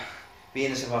jonkun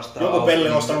viimeisen vastaan joku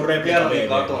pelle on ostanut replika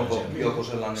katon, kun joku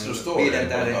sellainen 5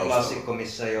 tähden klassikko,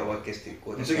 missä ei ole oikeesti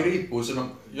kuitenkaan. Sekin riippuu,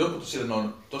 jotkut sille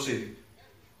on tosi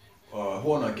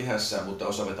huonoja kehässä, mutta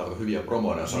osaa vetää aika hyviä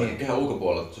promoja, ne osaa kehän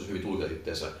ulkopuolella tosi hyvin tulkita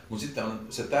itteensä. Mutta sitten on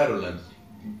se täydellinen,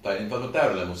 tai ei välttämättä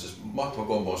täydellinen, mutta se mahtava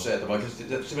kombo on se, että vaikka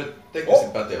se on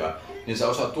teknisesti pätevä, niin sä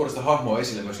osaat tuoda sitä hahmoa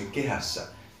esille myöskin kehässä.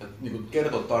 Ja niin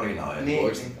kertoa tarinaa ja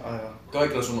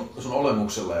kaikilla sun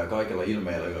olemuksella ja kaikilla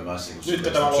ilmeillä ylemmässä, kun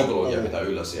psykologia pitää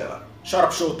yllä siellä.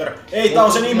 Sharpshooter. Ei, tää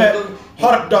on se nime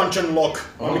Hard Dungeon Lock.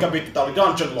 Mikä bitti tää oli?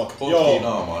 Dungeon Lock. Potkii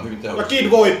naamaan, hyvin tehokas. Ja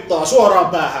Kid voittaa suoraan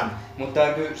päähän. Mutta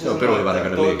täytyy se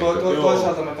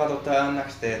toisaalta me katsotaan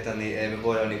NXT:tä, niin ei me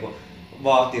voida niinku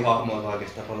vaatii hahmoilta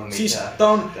oikeastaan paljon mitään. Siis tää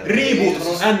on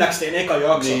rebootunut NXT:n eka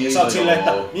jakso. Niin, sä oot silleen,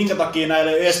 että minkä takia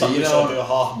näillä ei establisoituja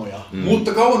hahmoja.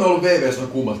 Mutta kauan on ollut VVS on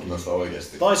kummatkin noista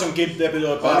oikeesti. Tyson Kidd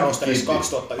debytoi päärosterissa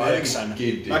 2009.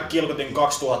 McKilgotin 2010-11.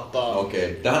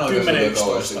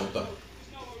 Mutta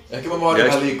ehkä mä vaadin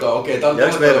vähän liikaa. Okei,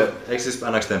 eikö siis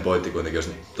NXT:n pointti kuitenkin, jos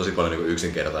tosi paljon niinku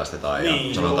yksinkertaistetaan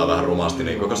ja sanotaan vähän rumasti,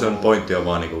 niin koko sen pointti on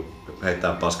vaan niinku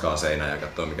heittää paskaa seinään ja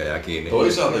katsoa mikä jää kiinni.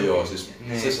 Toisaalta joo,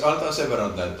 siis annetaan sen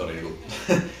verran näitä niinku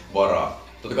varaa.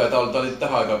 Totta kai tää oli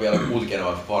tähän aikaan vielä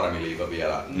kulkeneva farmiliiga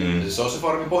vielä. Siis se on se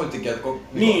farmin pointtikin, että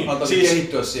antaa siis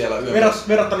kehittyä siellä yössä.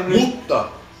 Mutta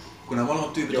kun nämä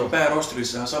molemmat tyypit on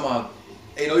päärosterissa ihan samaa,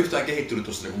 ei ne ole yhtään kehittynyt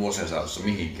tuossa niinku vuosien saatossa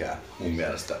mihinkään mun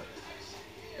mielestä.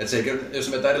 Et se ei, jos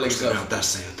me edelleenkin on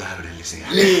tässä jo täydellisiä.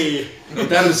 Niin.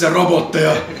 Täydellisiä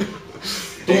robotteja.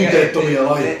 Tunteettomia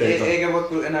laitteita. Eikä voi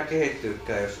kyllä enää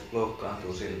kehittyykään, jos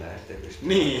loukkaantuu sillä, ettei pysty.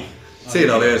 Niin.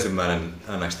 Siinä oli ensimmäinen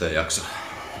NXT-jakso.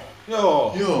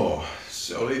 Joo,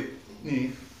 se oli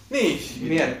niin.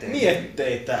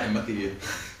 Mietteitä. En mä tiedä.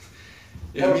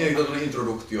 Ihan mielenkiintoinen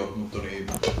introduktio, mutta niin.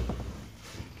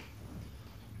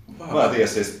 Mä en tiedä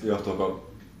siis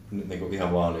johtuuko nyt niinku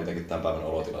ihan vaan jotenkin tämän päivän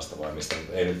olotilasta vai mistä,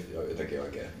 mutta ei nyt jotenkin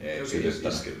oikein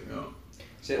sytyttänyt.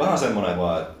 Vähän semmonen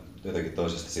vaan, että jotenkin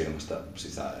toisesta silmästä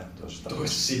sisään ja toisesta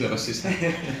silmästä sisään.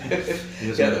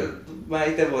 Mä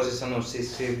itse voisin sanoa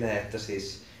siis silleen, että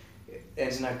siis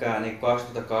ensinnäkään niin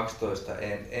 2012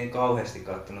 en kauheasti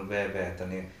kattonut VV:tä,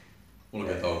 niin mulla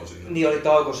oli tauko siinä. Niin oli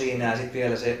tauko siinä ja sitten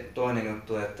vielä se toinen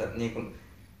juttu, että niin kun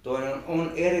toinen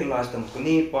on erilaista, mutta kun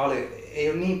ei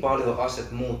ole niin paljon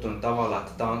asiat muuttunut tavallaan,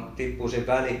 että tippuu siihen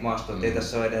välimaastoon, että ei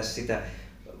tässä ole edes sitä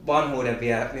vanhuuden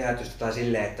viehätystä tai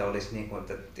silleen, että olisi niin kuin,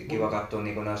 että kiva katsoa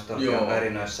niin nostalgiaa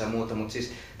värinoissa ja muuta, mutta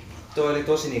siis toi oli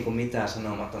tosi niin kuin mitään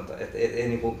sanomatonta, että ei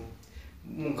niin kuin,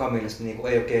 munkaan mielestä niin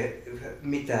kuin, ei oikein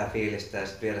mitään fiilistä ja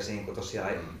sitten vielä siinä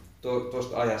tosiaan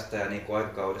tuosta ajasta ja niin kuin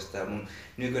aikakaudesta ja mun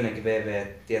nykyinenkin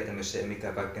VV-tietämys ei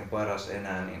mikään kaikkein paras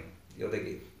enää, niin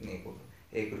jotenkin niin kuin,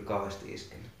 ei kyllä kauheasti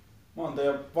iskenyt. Mä oon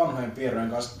teidän vanhojen pierrojen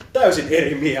kanssa täysin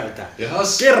eri mieltä.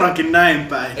 Jahas. Kerrankin näin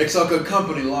päin. Eikö sä alkaa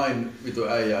company line vitu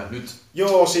äijää nyt?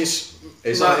 Joo, siis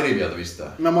ei saa eri mieltä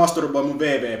mistään. Mä masturboin mun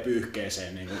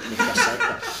VV-pyyhkeeseen niin nyt tässä,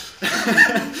 että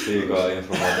liikaa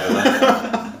informaatiota.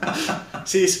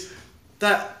 Siis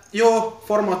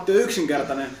formaatti on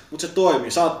yksinkertainen, mutta se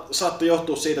toimii. Saattoi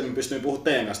johtua siitä, että mä pystyin puhumaan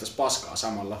teidän kanssa tässä paskaa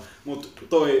samalla. Mutta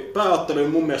toi pääottelu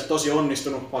on mun mielestä tosi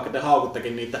onnistunut, vaikka te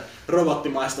haukuttekin niitä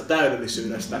robottimaista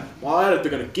täydellisyydestä. Mä oon aina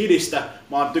tykännyt Kidistä,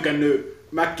 mä oon tykännyt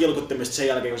McKilgottimista sen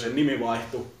jälkeen, kun sen nimi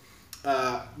vaihtui.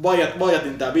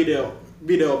 Wyatin tää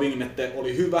videovignette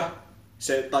oli hyvä.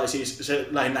 Se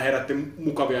lähinnä herätti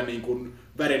mukavia niin kuin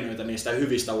värinöitä niistä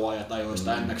hyvistä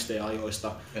Wyatt-ajoista,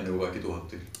 NXT-ajoista. Ennen kuin kaikki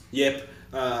tuhottiin. Jep.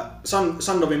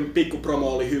 Sandovin pikkupromo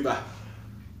oli hyvä.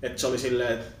 Et se oli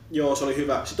silleen, että joo, se oli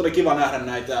hyvä. Sitten oli kiva nähdä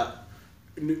näitä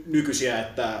nykyisiä,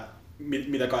 että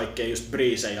mitä kaikkea, just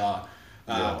Breeze ja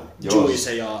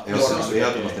Juice ja se on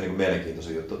ehdottomasti niin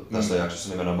mielenkiintoinen juttu tässä jaksossa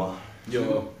nimenomaan.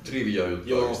 Joo. Trivia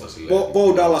juttu oikeastaan silleen.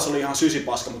 Bo Dallas oli ihan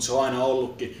sysipaska, mutta se on aina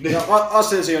ollutkin. Ja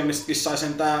Ascensionistakin sai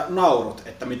sen tää naurut,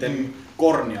 että miten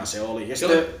kornia se oli. Ja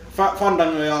sitten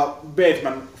Fandango ja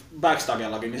Bateman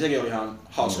backstagellakin, niin sekin oli ihan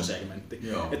hauska segmentti.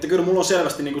 Että kyllä mulla on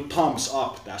selvästi niinku thumbs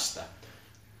up tästä.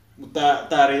 Mutta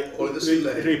tää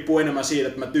riippuu enemmän siitä,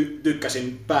 että mä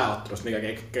tykkäsin pääottelusta,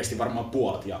 mikä kesti varmaan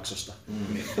puolet jaksosta.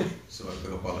 Se on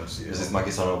aika paljon siihen. Ja siis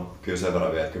mäkin sanon kyllä sen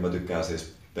verran vielä, että kyllä mä tykkään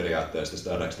siis periaatteessa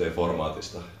tästä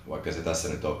NXT-formaatista, vaikka se tässä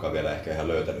nyt olekaan vielä ehkä ihan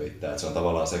löytänyt itseään. Se on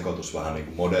tavallaan sekoitus vähän niin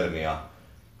kuin modernia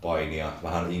painia,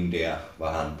 vähän indie,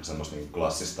 vähän semmoista niin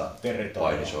klassista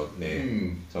painishow.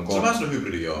 Niin. Se on vähän sellainen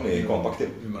hybridi, joo. Niin, kompakti,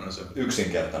 se.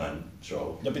 yksinkertainen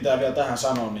show. Ja pitää vielä tähän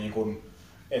sanoa, niin kun,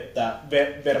 että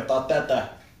vertaa tätä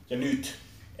ja nyt,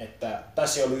 että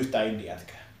tässä ei ollut yhtään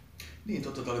indie-jätkää. Niin,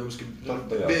 totta, tämä oli myöskin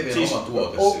VV:n siis oma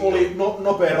tuote. Oli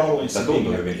nopea rollissa. Tämä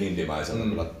tuntui hyvin indimäiseltä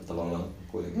kyllä tavallaan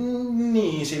kuitenkin.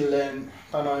 Niin, silleen,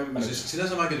 tai no ymmärrän. Siis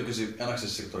sinänsä mäkin tykkäsin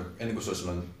NXT-sektori ennen kuin se oli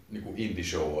sellainen niin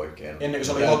indie-show oikein. Ennen kuin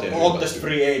se oli hottest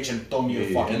free agent Tom you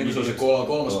fucking. Ennen kuin se oli se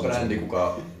kolmas brändi,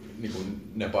 kuka niin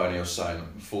kuin ne paini jossain,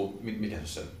 mikä se on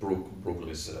se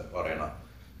Brooklynissa areena.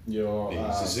 Joo, niin,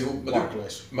 siis,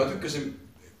 mä tykkäsin,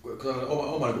 kun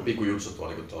oma niin pikku jutsu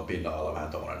tuolla, niin tuolla pinnan alla vähän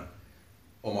tommonen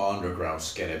oma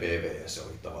underground-skene VVS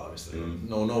oli tavallaan, mistä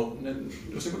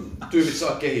jos niin tyypit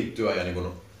saa kehittyä ja niin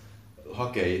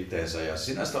hakee itteensä. Ja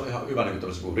sinänsä oli ihan hyvä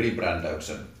niin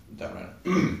rebrändäyksen tämmönen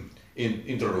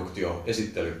introduktio,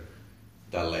 esittely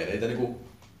tälleen.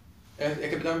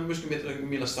 Ehkä pitää myöskin miettiä,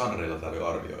 millä standardilla tämä oli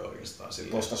arvioi oikeastaan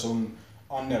silleen. Tuosta sun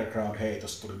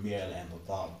underground-heitosta tuli mieleen,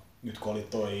 nyt kun oli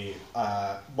toi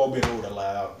Bobby Roodella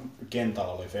ja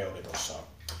Kentalla oli feudi tuossa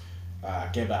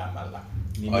keväämällä.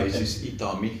 Ai siis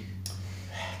Itami?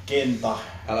 Kenta,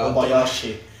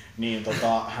 Kobayashi, niin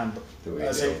hän...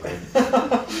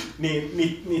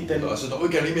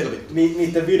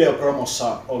 niitten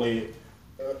videopromossa oli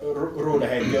Rude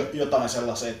heitti jotain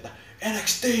sellaisen, että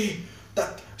NXT,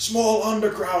 that small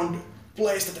underground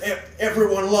place that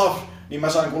everyone love. Niin mä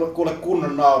sain kuule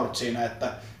kunnon naurut siinä,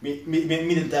 että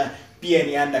miten tää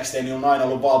pieni NXT niin on aina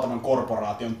ollut valtavan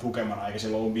korporaation tukemana, eikä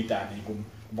sillä ollut mitään niin kuin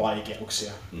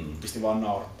vaikeuksia. Pisti vaan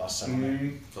naurattaa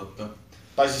semmoinen. Totta.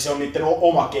 Tai siis se on niitten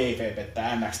oma kayfabe,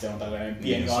 että NXT on tällainen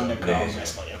pieni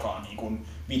underground-mesta, joka on niin kuin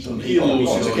vitun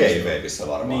illuusio. On se kayfabeissa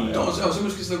varmaan. Niin. On se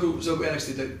myöskin silloin, kun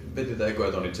NXT veti tätä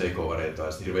ekoja Tony takeovereita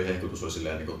ja sitten hirveä hehkutus oli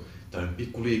silleen niin tämmöinen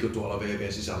pikku liike tuolla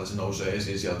VV:n sisällä, se nousee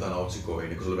esiin sieltä aina otsikoihin,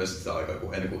 niin kun se oli vesi sitä aikaa,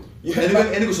 ennen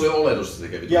kuin se oli oletus, se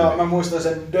tekee. Ja mä muistan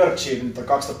sen Dirt Sheetin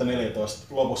 2014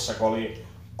 lopussa, kun oli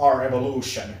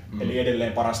R-Evolution, eli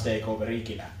edelleen paras takeover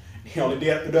ikinä. Niin oli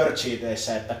Dirt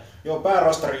Sheeteissä, että joo,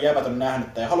 päärosterin jäbät on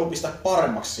nähnyt ja haluaa pistää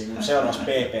paremmaksi siinä seuraavassa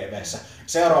PPV:ssä.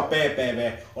 Seuraava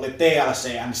PPV oli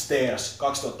TLC and Stairs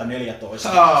 2014.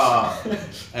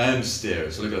 And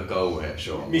Stairs, se oli kyllä kauhea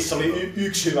show. Missä oli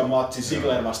yksi hyvä matsi,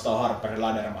 Ziggler vastaan Harper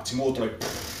ladder matsi, muut oli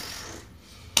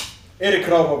Eric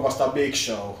Rowan vastaan Big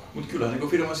Show. Mut kyllähän niin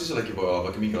firman sisälläkin voi olla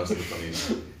vaikka minkälaista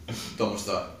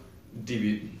tuommoista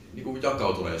niinku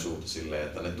jakautuneisuutta silleen,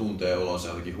 että ne tuntee olonsa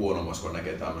jotenkin huonommassa, kun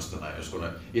näkee tämmöistä näin, jos kun ne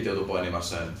itse joutuu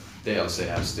painimassa TLC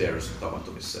and Stairs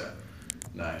tapahtumissa ja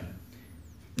näin.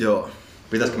 Joo.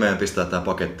 Pitäisikö meidän pistää tää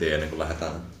pakettiin ennen kuin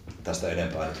lähdetään tästä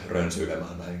edempään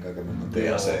rönsyilemään näihin kaiken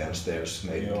TLC and Stairs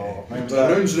meininkiin?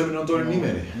 Rönsyileminen on toinen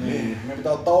nimeni. Niin. Me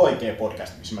pitää ottaa oikea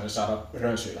podcast, missä me saadaan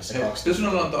rönsyillä se 2. Pitäis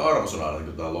sinun antaa arvosana,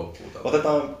 kun tää loppuu.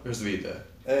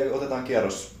 Otetaan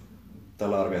kierros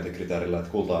tällä arviointikriteerillä,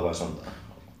 että kultaa vai sontaa.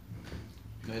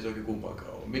 Ei se oikein kumpaakaan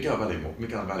ollut.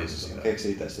 Mikä on välissä siinä?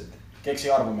 Keksi itse sitten.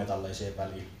 Keksi arvometalleja siihen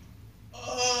väliin.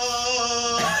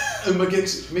 En mä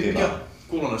keksi. Mikä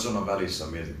kulloinen sonan välissä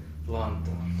mietin?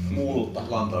 Lantaa. Multa.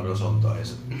 Lantaa on vielä sontaa, ei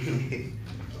se.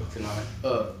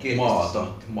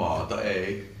 Maata,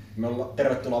 ei. Me ollaan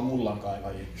tervetuloa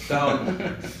Mullankaivajiin. Tää on...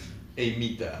 ei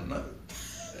mitään.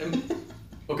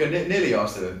 Okei, 4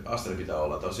 astere pitää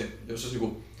olla. Jos olisi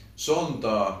joku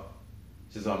sontaa,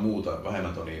 sitten on muuta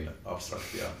vähemmän niin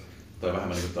abstraktia tai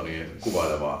vähemmän niin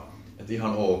kuvailevaa. Että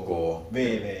ihan ok.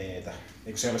 VV:tä.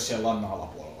 Eikö se ole siellä lannan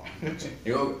alapuolella?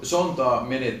 Sontaa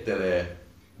menettelee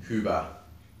hyvä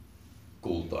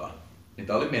kultaa. Niin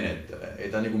tää oli menettelee. Ei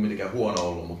tää niinku mitenkään huono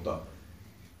ollut, mutta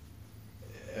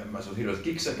en mä se ole hirveästi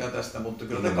kiksäkään tästä, mutta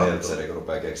kyllä tää katsoo. Meltseri, kun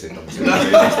rupeaa keksiä tommosia.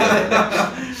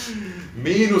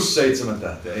 -7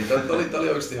 tähteä. Ei, tää oli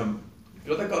oikeesti ihan...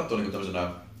 Kyllä tää katsoo niinku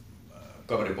tämmösenä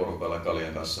kaveriporukalla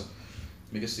Kaljan kanssa.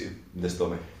 Mikäs siinä? Mites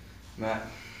Tomi? Mä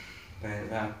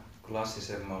vähän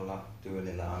klassisemmalla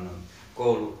tyylillä annan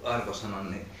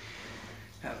kouluarvosanan, niin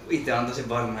itse antaisin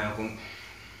varmaan joku...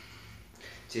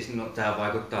 Siis no, tähän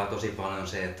vaikuttaa tosi paljon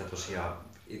se, että tosiaan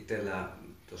itsellä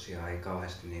tosiaan ei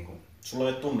kauheasti niinku... Sulla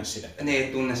ei ole tunnesidettä.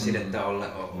 Niin, tunnesidettä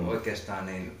oikeastaan,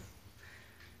 niin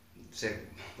se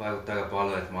vaikuttaa aika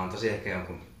paljon, että mä antaisin ehkä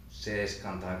jonkun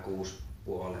 7 tai 6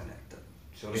 puolen. Että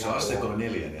se oli ihan asteikko oli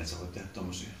 4, niin et sä voit tehdä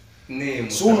tommosia. Niin,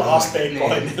 mutta sun asteikko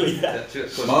oli 4.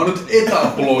 Mä oon nyt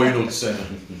etabloinut sen.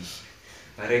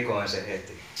 Mä rikoin sen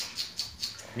heti.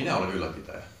 Minä olen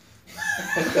ylläpitäjä.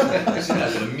 Sinä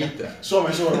et ole mitään.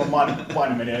 Suomen suurimman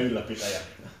maanimedian ylläpitäjä.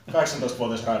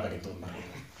 18-vuotias Raipekin tunnari.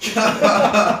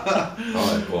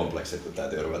 Olen kompleksit, kun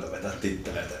täytyy ruveta vetää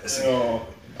titteleitä esiin.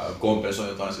 Joo. kompensoi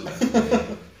jotain silleen.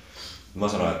 Mä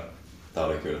sanoin, että tää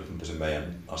oli kyllä, mä pysyn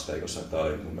meidän asteikossa, että tää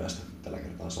oli mun mielestä tällä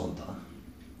kertaa sontaa.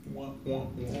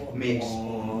 Miksi?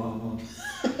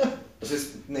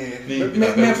 Siis, niin.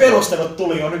 Meidän perustelut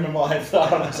tuli jo, nyt me vaan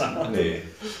heitetään Arne sanoa.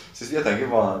 Niin. Siis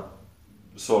jotenkin vaan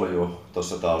solju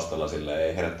tuossa taustalla silleen,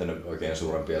 ei herättänyt oikein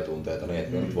suurempia tunteita, niin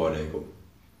että nyt voi niinku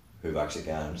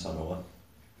hyväksikään sanoa.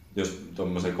 Jos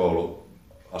tuommoisen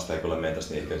kouluasteikolle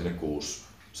mentäisiin, niin ehkä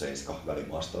sinne 6-7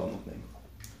 välimaastoon, mutta niin.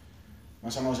 Mä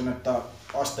sanoisin, että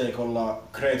asteikolla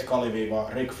Great Kali-viiva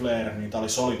Ric Flair, niin tää oli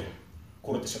Solid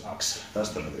Curtis ja Axel.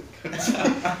 Tästä mä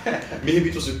tykkään. Mihin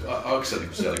vitu se Axel niin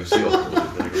siellä sijoittuu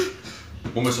sitten?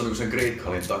 Mun mielestä se on sen Great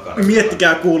Kalin takana.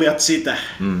 Miettikää kuulijat sitä.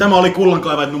 Tämä oli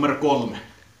Kullankaivajat numero 3.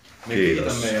 Me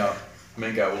kiitämme ja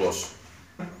menkää ulos.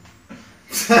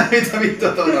 Mitä vittua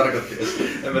toi tarkoitti?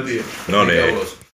 En mä tiedä. No niin. Ulos.